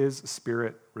whom his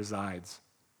spirit resides.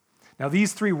 Now,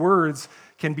 these three words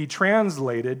can be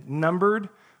translated numbered,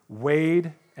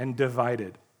 weighed, and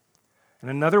divided. And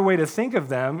another way to think of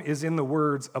them is in the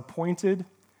words appointed,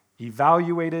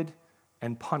 evaluated,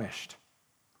 and punished.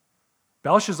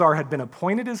 Belshazzar had been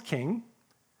appointed as king,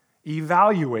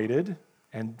 evaluated,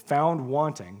 and found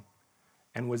wanting,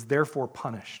 and was therefore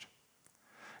punished.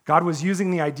 God was using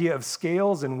the idea of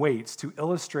scales and weights to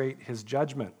illustrate his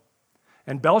judgment.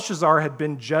 And Belshazzar had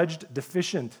been judged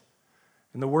deficient.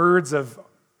 In the words of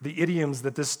the idioms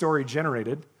that this story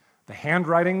generated, the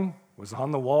handwriting was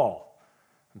on the wall.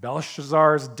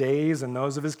 Belshazzar's days and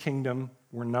those of his kingdom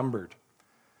were numbered.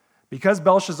 Because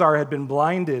Belshazzar had been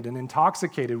blinded and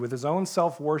intoxicated with his own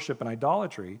self-worship and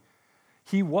idolatry,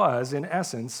 he was, in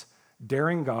essence,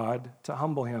 daring God to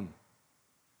humble him.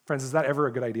 Friends, is that ever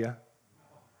a good idea?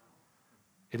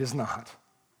 It is not.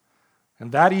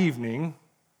 And that evening,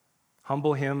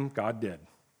 humble him, God did.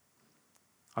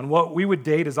 On what we would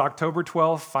date as October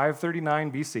 12,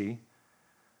 539 BC,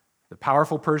 the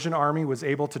powerful Persian army was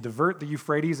able to divert the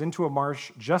Euphrates into a marsh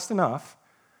just enough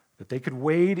that they could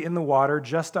wade in the water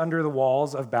just under the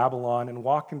walls of Babylon and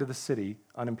walk into the city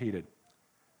unimpeded.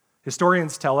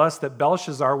 Historians tell us that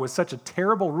Belshazzar was such a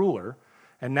terrible ruler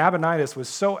and Nabonidus was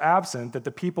so absent that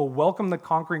the people welcomed the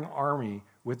conquering army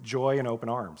with joy and open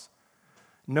arms.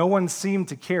 No one seemed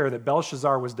to care that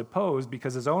Belshazzar was deposed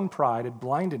because his own pride had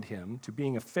blinded him to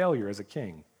being a failure as a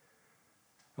king.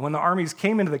 And when the armies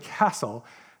came into the castle,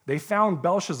 they found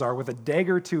Belshazzar with a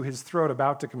dagger to his throat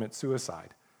about to commit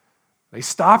suicide. They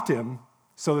stopped him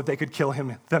so that they could kill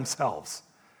him themselves.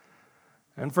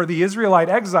 And for the Israelite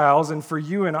exiles and for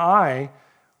you and I,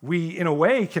 we, in a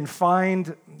way, can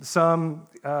find some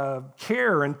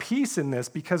care and peace in this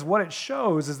because what it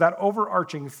shows is that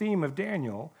overarching theme of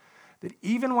Daniel, that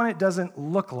even when it doesn't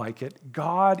look like it,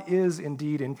 God is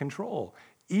indeed in control,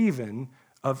 even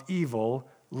of evil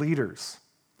leaders.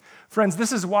 Friends,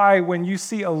 this is why when you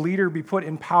see a leader be put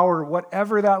in power,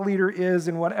 whatever that leader is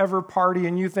in whatever party,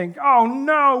 and you think, oh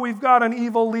no, we've got an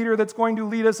evil leader that's going to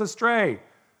lead us astray.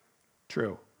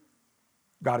 True.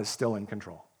 God is still in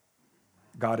control.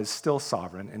 God is still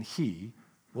sovereign, and he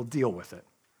will deal with it.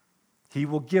 He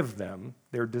will give them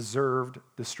their deserved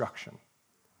destruction.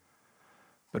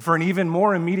 But for an even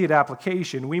more immediate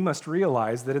application, we must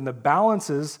realize that in the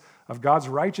balances of God's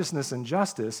righteousness and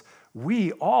justice,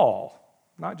 we all,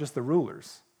 not just the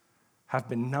rulers, have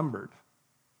been numbered,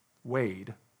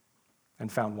 weighed,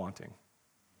 and found wanting.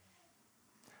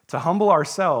 To humble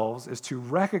ourselves is to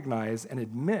recognize and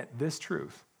admit this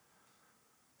truth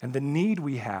and the need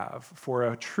we have for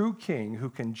a true king who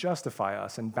can justify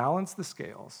us and balance the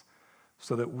scales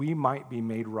so that we might be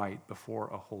made right before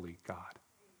a holy God.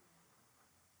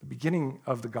 The beginning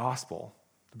of the gospel,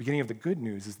 the beginning of the good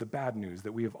news is the bad news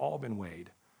that we have all been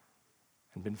weighed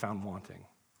and been found wanting.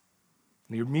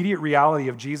 And the immediate reality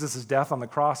of Jesus' death on the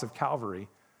cross of Calvary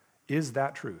is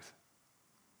that truth.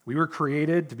 We were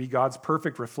created to be God's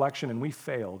perfect reflection, and we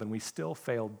failed, and we still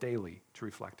fail daily to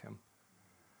reflect him.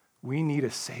 We need a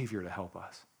Savior to help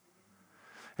us.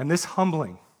 And this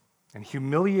humbling and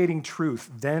humiliating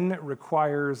truth then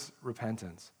requires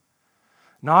repentance.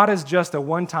 Not as just a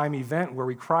one-time event where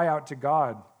we cry out to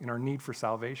God in our need for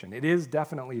salvation. It is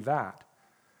definitely that.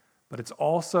 But it's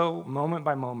also moment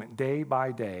by moment, day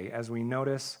by day, as we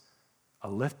notice a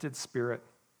lifted spirit,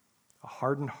 a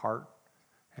hardened heart,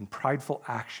 and prideful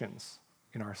actions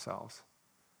in ourselves.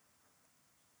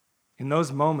 In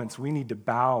those moments, we need to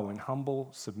bow in humble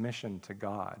submission to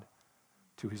God,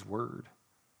 to his word,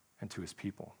 and to his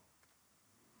people.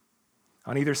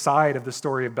 On either side of the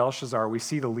story of Belshazzar, we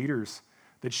see the leaders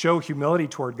that show humility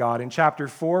toward God. In chapter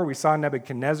 4, we saw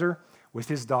Nebuchadnezzar with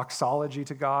his doxology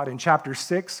to God. In chapter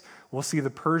 6, we'll see the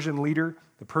Persian leader,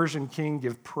 the Persian king,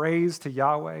 give praise to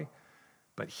Yahweh.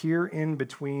 But here in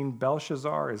between,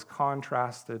 Belshazzar is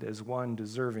contrasted as one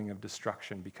deserving of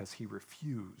destruction because he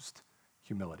refused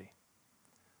humility.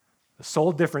 The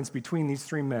sole difference between these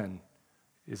three men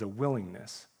is a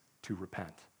willingness to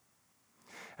repent.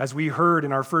 As we heard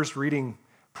in our first reading,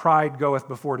 pride goeth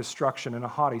before destruction, and a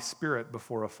haughty spirit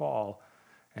before a fall.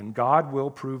 And God will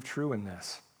prove true in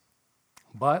this.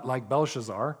 But like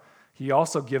Belshazzar, he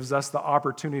also gives us the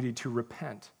opportunity to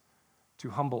repent, to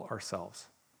humble ourselves.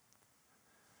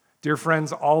 Dear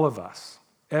friends, all of us,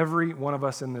 every one of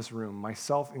us in this room,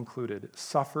 myself included,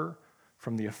 suffer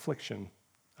from the affliction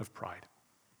of pride.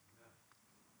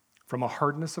 From a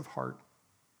hardness of heart,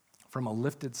 from a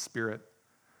lifted spirit,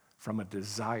 from a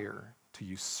desire to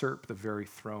usurp the very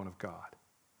throne of God.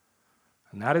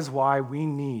 And that is why we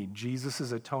need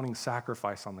Jesus' atoning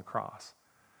sacrifice on the cross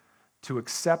to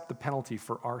accept the penalty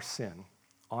for our sin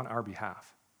on our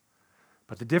behalf.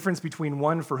 But the difference between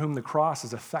one for whom the cross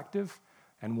is effective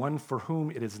and one for whom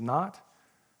it is not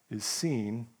is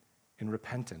seen in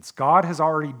repentance. God has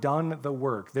already done the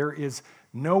work. There is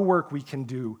no work we can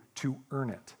do to earn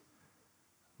it,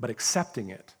 but accepting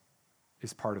it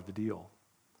is part of the deal.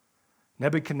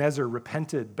 Nebuchadnezzar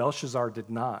repented, Belshazzar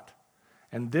did not.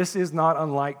 And this is not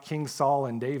unlike King Saul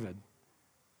and David.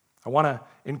 I want to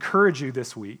encourage you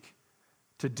this week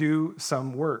to do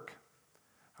some work.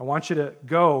 I want you to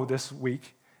go this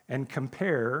week and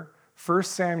compare 1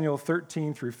 Samuel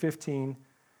 13 through 15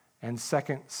 and 2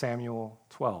 Samuel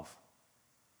 12.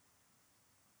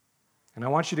 And I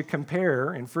want you to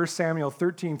compare in 1 Samuel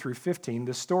 13 through 15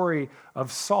 the story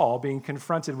of Saul being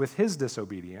confronted with his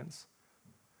disobedience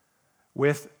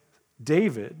with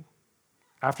David,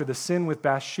 after the sin with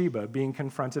Bathsheba, being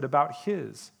confronted about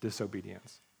his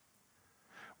disobedience.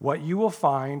 What you will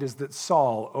find is that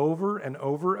Saul over and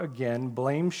over again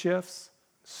blame shifts,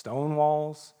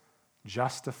 stonewalls,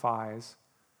 justifies,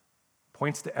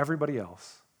 points to everybody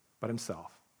else but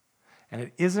himself. And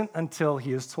it isn't until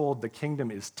he is told the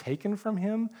kingdom is taken from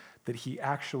him that he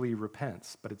actually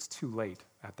repents, but it's too late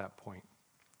at that point.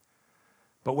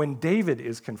 But when David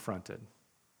is confronted,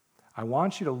 I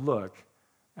want you to look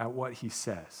at what he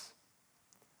says.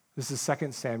 This is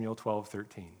 2 Samuel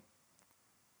 12:13.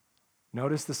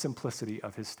 Notice the simplicity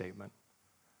of his statement.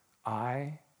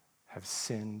 I have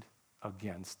sinned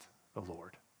against the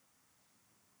Lord.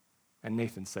 And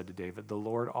Nathan said to David, the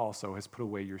Lord also has put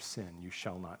away your sin. You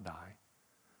shall not die.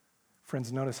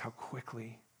 Friends, notice how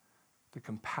quickly the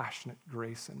compassionate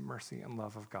grace and mercy and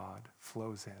love of God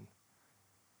flows in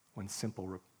when simple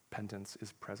repentance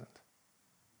is present.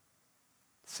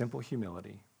 Simple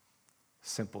humility,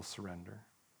 simple surrender.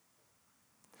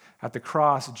 At the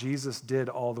cross, Jesus did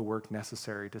all the work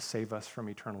necessary to save us from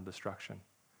eternal destruction.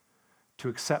 To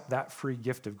accept that free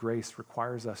gift of grace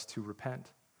requires us to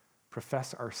repent,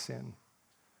 profess our sin,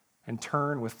 and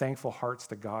turn with thankful hearts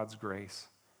to God's grace.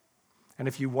 And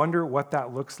if you wonder what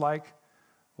that looks like,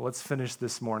 well, let's finish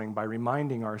this morning by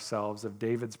reminding ourselves of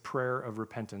David's prayer of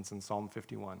repentance in Psalm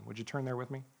 51. Would you turn there with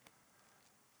me?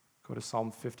 Go to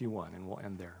Psalm 51, and we'll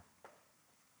end there.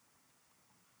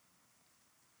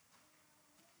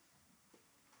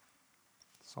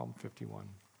 Psalm 51.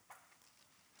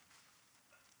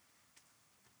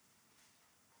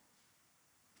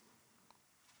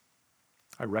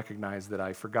 I recognize that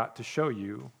I forgot to show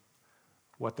you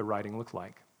what the writing looked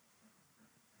like.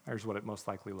 Here's what it most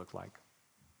likely looked like.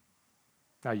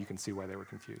 Now you can see why they were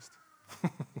confused.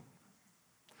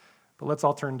 But let's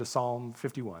all turn to Psalm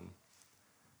 51.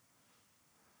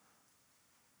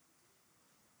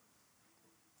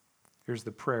 Here's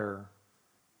the prayer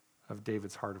of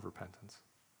David's heart of repentance.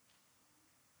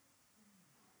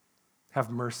 Have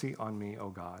mercy on me, O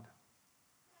God,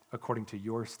 according to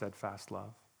your steadfast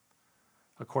love.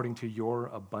 According to your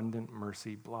abundant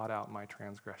mercy, blot out my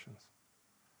transgressions.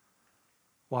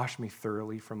 Wash me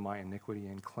thoroughly from my iniquity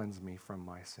and cleanse me from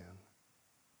my sin.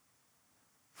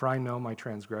 For I know my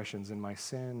transgressions, and my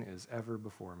sin is ever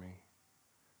before me.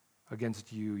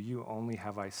 Against you, you only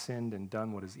have I sinned and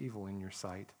done what is evil in your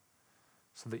sight,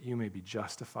 so that you may be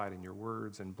justified in your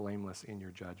words and blameless in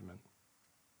your judgment.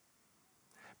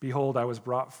 Behold, I was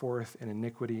brought forth in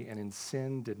iniquity, and in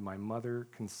sin did my mother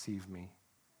conceive me.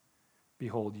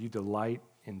 Behold, you delight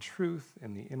in truth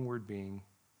in the inward being,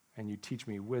 and you teach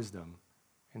me wisdom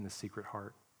in the secret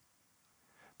heart.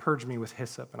 Purge me with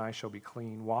hyssop, and I shall be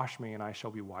clean. Wash me, and I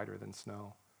shall be whiter than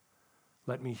snow.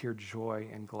 Let me hear joy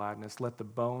and gladness. Let the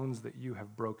bones that you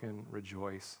have broken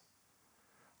rejoice.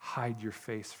 Hide your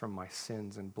face from my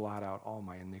sins and blot out all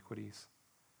my iniquities.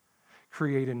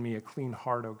 Create in me a clean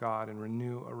heart, O God, and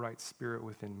renew a right spirit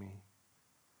within me.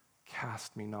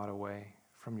 Cast me not away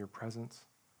from your presence,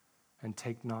 and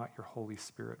take not your Holy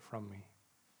Spirit from me.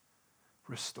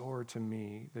 Restore to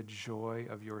me the joy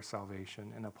of your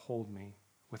salvation, and uphold me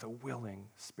with a willing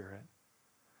spirit.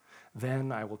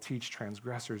 Then I will teach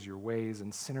transgressors your ways,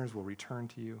 and sinners will return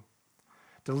to you.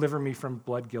 Deliver me from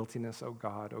blood guiltiness, O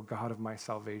God of my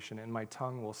salvation, and my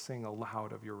tongue will sing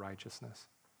aloud of your righteousness.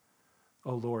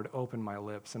 O Lord, open my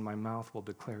lips, and my mouth will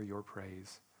declare your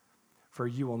praise. For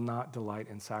you will not delight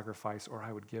in sacrifice, or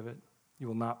I would give it. You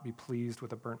will not be pleased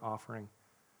with a burnt offering.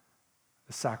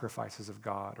 The sacrifices of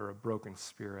God are a broken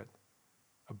spirit,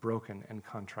 a broken and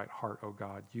contrite heart, O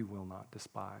God, you will not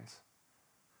despise.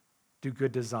 Do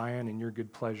good to Zion in your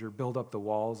good pleasure. Build up the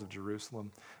walls of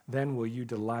Jerusalem. Then will you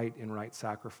delight in right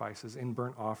sacrifices, in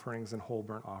burnt offerings and whole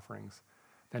burnt offerings.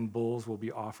 Then bulls will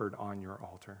be offered on your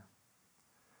altar.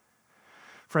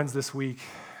 Friends, this week,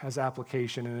 as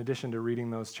application, in addition to reading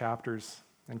those chapters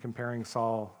and comparing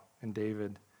Saul and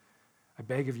David, I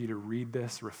beg of you to read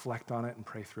this, reflect on it, and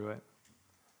pray through it.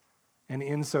 And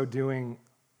in so doing,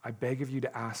 I beg of you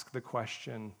to ask the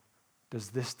question, does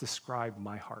this describe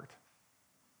my heart?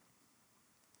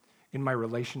 In my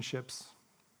relationships,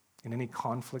 in any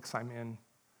conflicts I'm in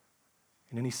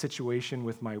any situation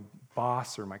with my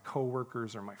boss or my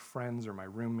coworkers or my friends or my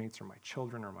roommates or my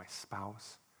children or my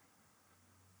spouse,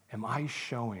 am I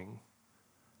showing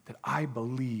that I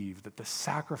believe that the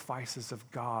sacrifices of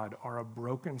God are a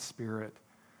broken spirit,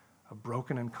 a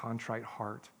broken and contrite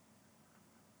heart?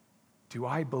 Do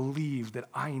I believe that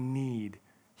I need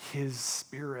his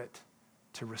Spirit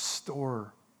to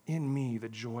restore in me the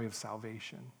joy of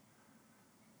salvation?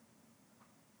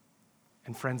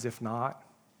 And friends, if not,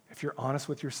 if you're honest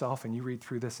with yourself and you read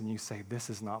through this and you say, this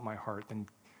is not my heart, then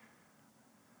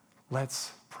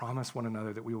let's promise one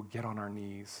another that we will get on our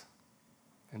knees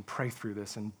and pray through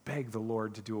this and beg the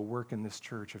Lord to do a work in this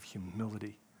church of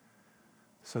humility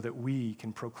so that we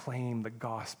can proclaim the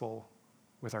gospel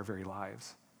with our very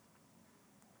lives.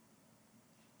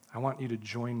 I want you to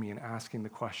join me in asking the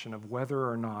question of whether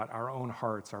or not our own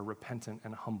hearts are repentant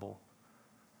and humble.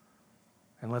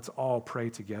 And let's all pray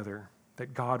together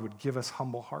that God would give us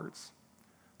humble hearts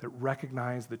that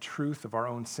recognize the truth of our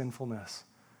own sinfulness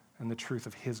and the truth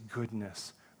of his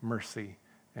goodness, mercy,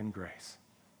 and grace.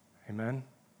 Amen?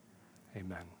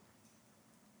 Amen.